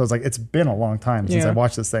VHS. So it's like it's been a long time since Yeah. I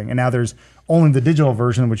watched this thing. And now there's only the digital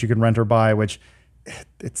version which you can rent or buy, which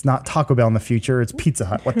it's not Taco Bell in the future. It's Pizza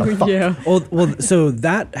Hut. What the fuck? Yeah. well, so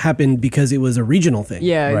that happened because it was a regional thing.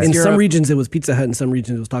 Yeah, it's In some Europe. regions it was Pizza Hut, in some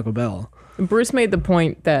regions it was Taco Bell. Bruce made the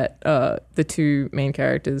point that the two main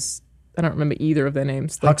characters, I don't remember either of their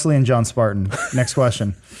names, Huxley and John Spartan. Next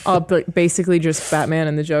question. but basically just Batman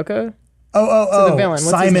and the Joker. Oh, the villain,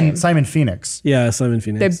 what's his name? Simon Phoenix. Yeah, Simon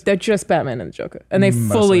Phoenix. They're just Batman and the Joker, and they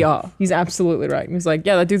fully are. He's absolutely right. He's like,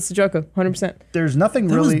 yeah, that dude's the Joker, 100%. There's nothing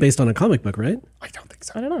that really. was based on a comic book, right? I don't think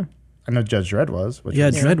so. I don't know. I know Judge Dredd was. Which Yeah,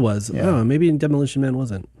 is- Dread was. Yeah. Oh, maybe Demolition Man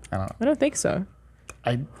wasn't. I don't think so.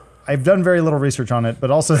 I've done very little research on it,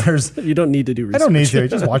 but also there's. You don't need to do I research. don't need to.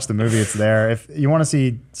 Just watch the movie. It's there. If you want to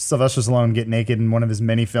see Sylvester Stallone get naked in one of his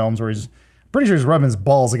many films where he's pretty sure he's rubbing his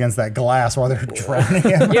balls against that glass while they're drowning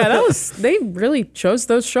him. Yeah, they really chose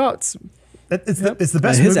those shots. It's the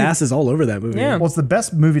best His movie. ass is all over that movie. Yeah. Well, it's the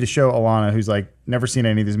best movie to show Alana, who's like never seen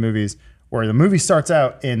any of these movies, where the movie starts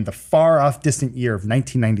out in the far off distant year of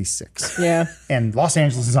 1996. Yeah. And Los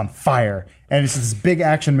Angeles is on fire. And it's this big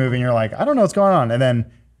action movie, and you're like, I don't know what's going on. And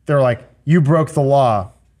then they're like, you broke the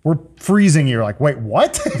law. We're freezing you. You're like, wait,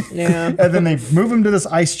 what? Yeah. And then they move him to this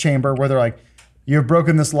ice chamber where they're like, you've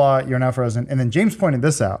broken this law. You're now frozen. And then James pointed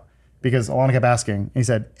this out because Alana kept asking. And he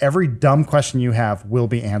said, every dumb question you have will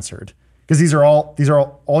be answered. Because these are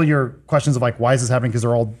all your questions of like, why is this happening? Because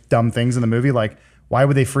they're all dumb things in the movie. Like, why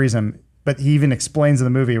would they freeze him? But he even explains in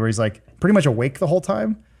the movie where he's like pretty much awake the whole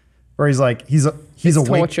time. Where he's like, he's awake.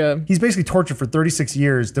 torture. He's basically tortured for 36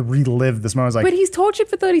 years to relive this moment. It's like, But he's tortured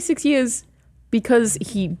for 36 years because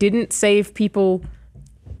he didn't save people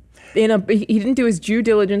he didn't do his due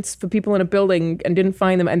diligence for people in a building and didn't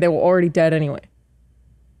find them, and they were already dead anyway.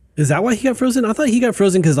 Is that why he got frozen? I thought he got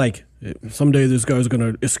frozen because like someday this guy's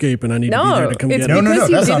gonna escape and I need to be No, there to come it's get No, him. no, because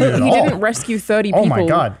that's not it at he all. didn't rescue 30 Oh people my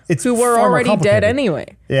God. It's who were far more already dead complicated.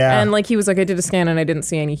 anyway. Yeah. And like he was like, I did a scan and I didn't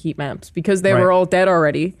see any heat maps because they Right. were all dead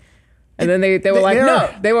already. And then they were like, they are-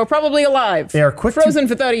 no, they were probably alive. they are quick frozen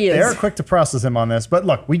for 30 years. They are quick to process him on this. But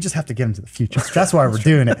look, we just have to get him to the future. That's why we're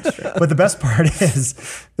doing it. But the best part is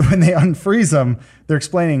when they unfreeze him, they're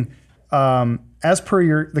explaining, as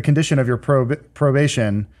per the condition of your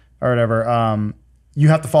probation or whatever, you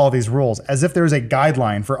have to follow these rules as if there's a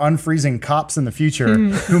guideline for unfreezing cops in the future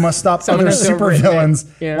who must stop Someone other has to have written supervillains.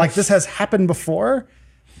 it. Yeah. Like this has happened before.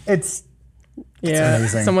 It's Yeah,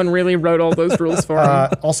 amazing. someone really wrote all those rules for him.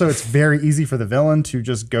 also, it's very easy for the villain to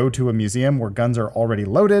just go to a museum where guns are already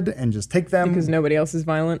loaded and just take them Because nobody else is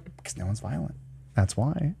violent. because no one's violent. That's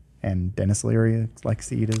why. And Dennis Leary likes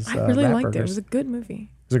to eat his. I really rat liked it. It burgers. was a good movie.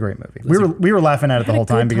 It was a great movie. We were laughing at it the had a whole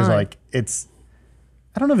time good because time. like it's.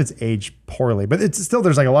 I don't know if it's aged poorly, but it's still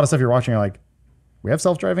there's like a lot of stuff you're watching. You're like, We have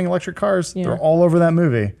self-driving electric cars. Yeah. They're all over that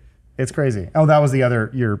movie. It's crazy. Oh, that was the other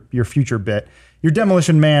your future bit. Your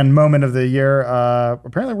Demolition Man moment of the year.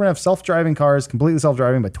 Apparently, we're gonna have self-driving cars, completely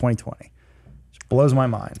self-driving by 2020. Which blows my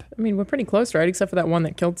mind. I mean, we're pretty close, right? Except for that one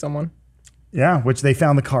that killed someone. Yeah, which they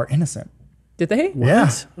found the car innocent. Did they?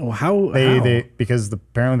 Yeah, Oh, how? they because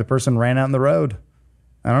apparently the person ran out in the road.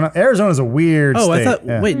 I don't know. Arizona's a weird Oh, state. I thought.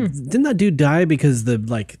 Yeah. Wait, didn't that dude die because the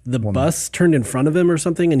bus turned in front of him or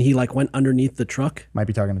something, and he like went underneath the truck? Might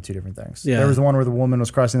be talking about two different things. Yeah. There was the one where the woman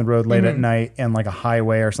was crossing the road late at night and like a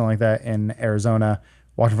highway or something like that in Arizona,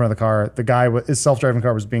 walked in front of the car. The guy, his self-driving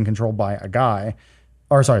car was being controlled by a guy.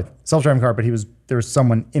 Or sorry, self-driving car, but there was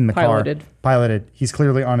someone in the car. Piloted. He's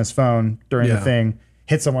clearly on his phone during the thing.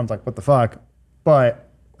 Hit someone's like, what the fuck? But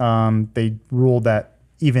they ruled that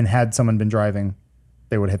even had someone been driving,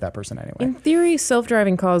 they would hit that person anyway. In theory,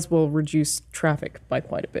 self-driving cars will reduce traffic by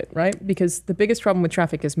quite a bit, right? Because the biggest problem with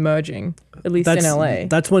traffic is merging, at least in LA.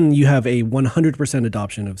 That's when you have a 100%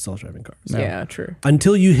 adoption of self-driving cars. Yeah, true.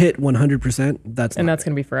 Until you hit 100%, that's And not that's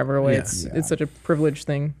going to be forever away. Yeah. It's such a privileged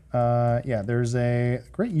thing. Yeah, there's a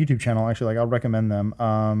great YouTube channel, actually, I'll recommend them.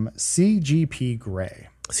 CGP Grey.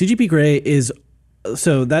 CGP Grey is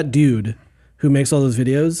so that dude who makes all those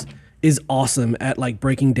videos is awesome at like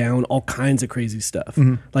breaking down all kinds of crazy stuff.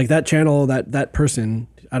 Like that channel, that person,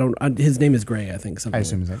 his name is Gray, I think. I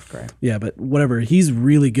assume his name's Grey. Yeah, but whatever. He's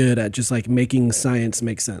really good at just like making science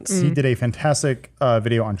make sense. He did a fantastic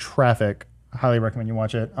video on traffic. Highly recommend you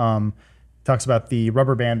watch it. Talks about the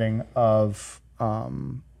rubber banding of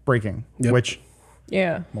braking, which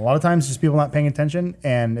Yeah. a lot of times just people not paying attention.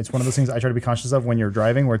 And it's one of those things I try to be conscious of when you're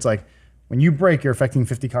driving, where it's like, when you brake, you're affecting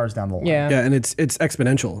 50 cars down the line. Yeah. Yeah, and it's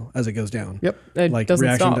exponential as it goes down. Yep. It Like doesn't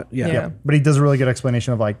reaction stop. to- yeah. But he does a really good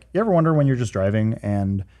explanation of like, you ever wonder when you're just driving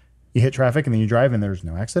and you hit traffic and then you drive and there's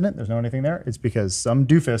no accident, there's no anything there? It's because some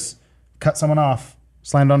doofus cut someone off,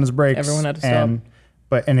 slammed on his brakes. Everyone had to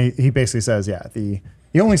stop. And he basically says, yeah,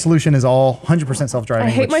 the only solution is all 100% self-driving. I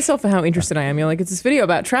hate which- myself for how interested I am. You're like, it's this video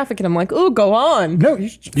about traffic, and I'm like, oh, go on. No, you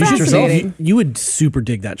should You should Fascinating. you would super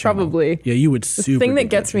dig that channel. Probably. Yeah, you would The super thing that dig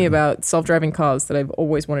gets me channel. about self-driving cars that I've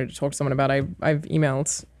always wanted to talk to someone about, I've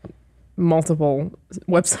emailed multiple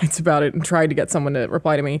websites about it and tried to get someone to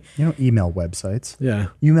reply to me. You don't email websites. Yeah.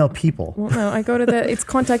 You email people. Well, no, I go to it's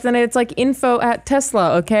contact and it's like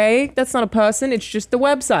info@Tesla, okay? That's not a person, it's just the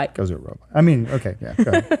website. Goes to a robot. I mean, okay, yeah.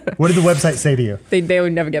 Go ahead. What did the website say to you? They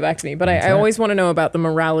would never get back to me. But I always want to know about the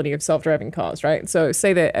morality of self-driving cars, right? So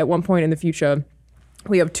say that at one point in the future,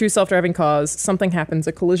 we have two self-driving cars, something happens,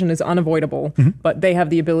 a collision is unavoidable, but they have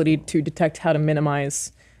the ability to detect how to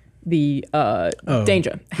minimize the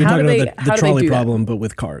danger. You're How do talking they, about the how do they trolley do that? problem, but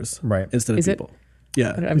with cars, Right. Instead of Is it? people. Yeah.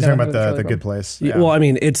 I've You're never talking heard of about the trolley good problem. place. Yeah, well, I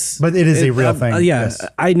mean, it's But it is a real thing, Yeah, yes.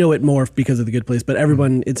 I know it more because of the good place, but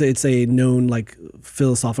everyone, it's a known like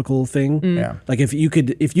philosophical thing. Yeah. Like if you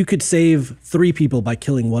could save 3 people by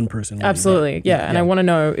killing one person, what do you do? Absolutely, yeah. And I want to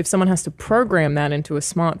know if someone has to program that into a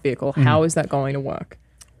smart vehicle, how is that going to work?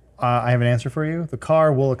 I have an answer for you. The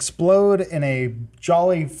car will explode in a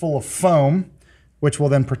jolly full of foam, which will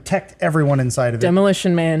then protect everyone inside of it.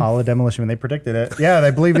 Demolition Man. All the demolition, they predicted it. Yeah,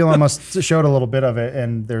 I believe Elon Musk showed a little bit of it,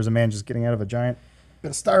 and there's a man just getting out of a giant bit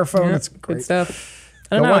of styrofoam. Yeah, That's great. good stuff.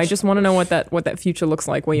 I don't Go know. I watch- just want to know what that future looks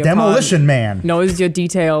like, where your Demolition car Man. knows your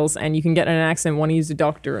details, and you can get in an accident, want to use a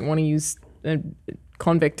doctor, and want to use a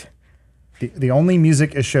convict. The only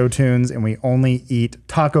music is show tunes, and we only eat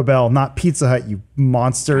Taco Bell, not Pizza Hut, you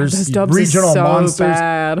monsters. Those you dubs regional are so monsters.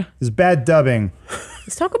 bad. It's bad dubbing.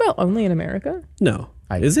 Is Taco Bell only in America? No,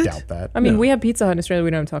 I is it? doubt that. I mean, No. we have Pizza Hut in Australia. We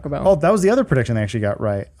don't have Taco Bell. Oh, that was the other prediction they actually got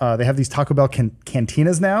right. They have these Taco Bell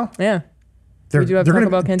cantinas now. Yeah. They're, We do have they're Taco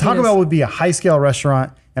gonna- Bell Taco cantinas. Bell would be a high scale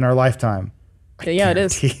restaurant in our lifetime. Yeah, it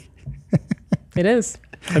is. Guarantee. It is.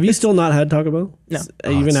 Have you still not had Taco Bell? No.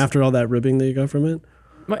 Even after all that ribbing that you got from it?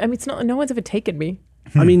 I mean, it's not. No one's ever taken me.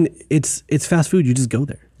 I mean, it's fast food. You just go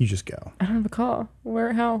there. You just go. I don't have a car.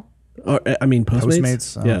 Where? How? Or I mean,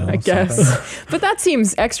 Postmates. Postmates, Yeah. I guess. But that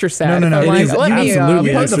seems extra sad. No, no, If no, I'm it like, is. let You me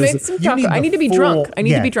absolutely Postmate extra- some taco. I need to be drunk. I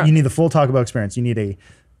need to be drunk. You need the full Taco Bell experience. You need a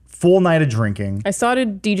full night of drinking. I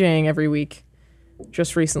started DJing every week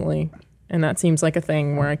just recently, and that seems like a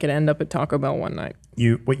thing where I could end up at Taco Bell one night.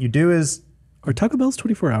 What you do is, Are Taco Bell's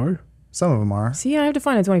 24-hour? some of them are. See, I have to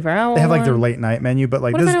find a 24-hour. They have like their late night menu, but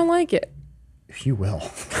like What if this, I don't like it? you will.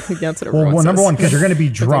 That's what Well, everyone number says. one, because you're going to be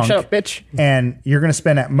It's like, drunk. shut up, bitch. And you're going to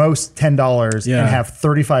spend at most $10 Yeah. and have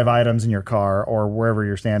 35 items in your car or wherever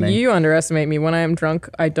you're standing. You underestimate me. When I am drunk,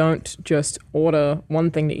 I don't just order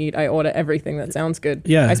one thing to eat. I order everything that sounds good.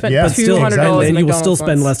 Yeah. I spent Yeah, $200 still, at exactly. And you will McDonald's still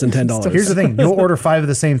spend once. less than $10. Here's the thing: you'll order 5 of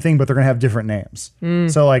the same thing, but they're going to have different names.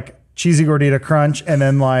 Mm. So like cheesy gordita crunch, and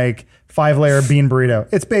then like 5-layer bean burrito.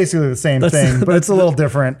 It's basically the same thing, but it's a little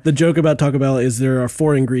different. The joke about Taco Bell is there are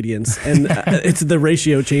 4 ingredients, and it's the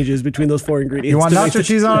ratio changes between those 4 ingredients. You want nacho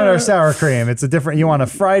cheese on it or sour cream? It's a different. You want a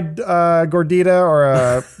fried gordita or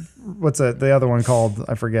a what's the other one called?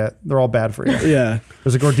 I forget. They're all bad for you. Yeah.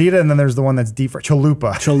 There's a gordita, and then there's the one that's deep fried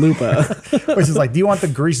chalupa. Chalupa. Which is like, do you want the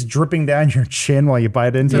grease dripping down your chin while you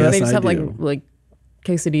bite into So it? they Yes, just I have do. like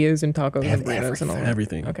quesadillas and tacos and have burritos and all that.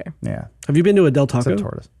 Everything. Okay. Yeah, Have you been to a Del Taco? except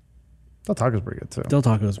tortoise. Del Taco's pretty good too. Del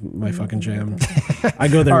Taco's my fucking jam. I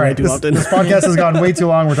go there All way right, too this, often. this podcast has gone way too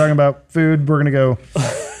long. We're talking about food. We're gonna go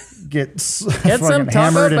get some fucking Taco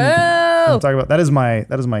hammered Bell. and talk about that is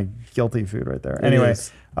my guilty food right there. Anyway,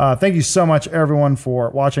 is. thank you so much everyone for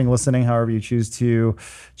watching, listening, however you choose to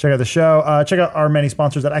check out the show. Check out our many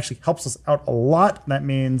sponsors. That actually helps us out a lot. That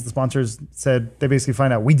means the sponsors said they basically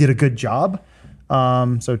find out we did a good job.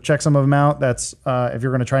 So check some of them out. That's if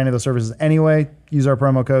you're going to try any of those services anyway, use our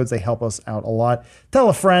promo codes. They help us out a lot. Tell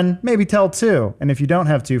a friend, maybe tell 2. And if you don't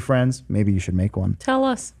have 2 friends, maybe you should make one. Tell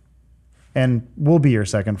us. And we'll be your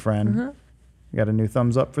second friend. We got a new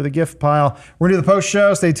thumbs up for the gift pile. We're going to do the post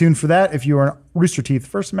show. Stay tuned for that. If you are a Rooster Teeth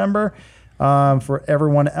first member, for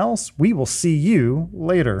everyone else, we will see you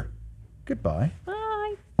later. Goodbye.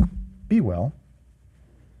 Bye. Be well.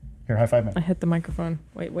 Here, high five me. I hit the microphone.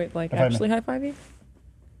 Wait, like High five me. actually high five you?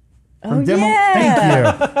 From Oh,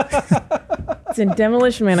 yeah. Thank you. It's in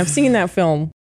Demolition Man. I've seen that film.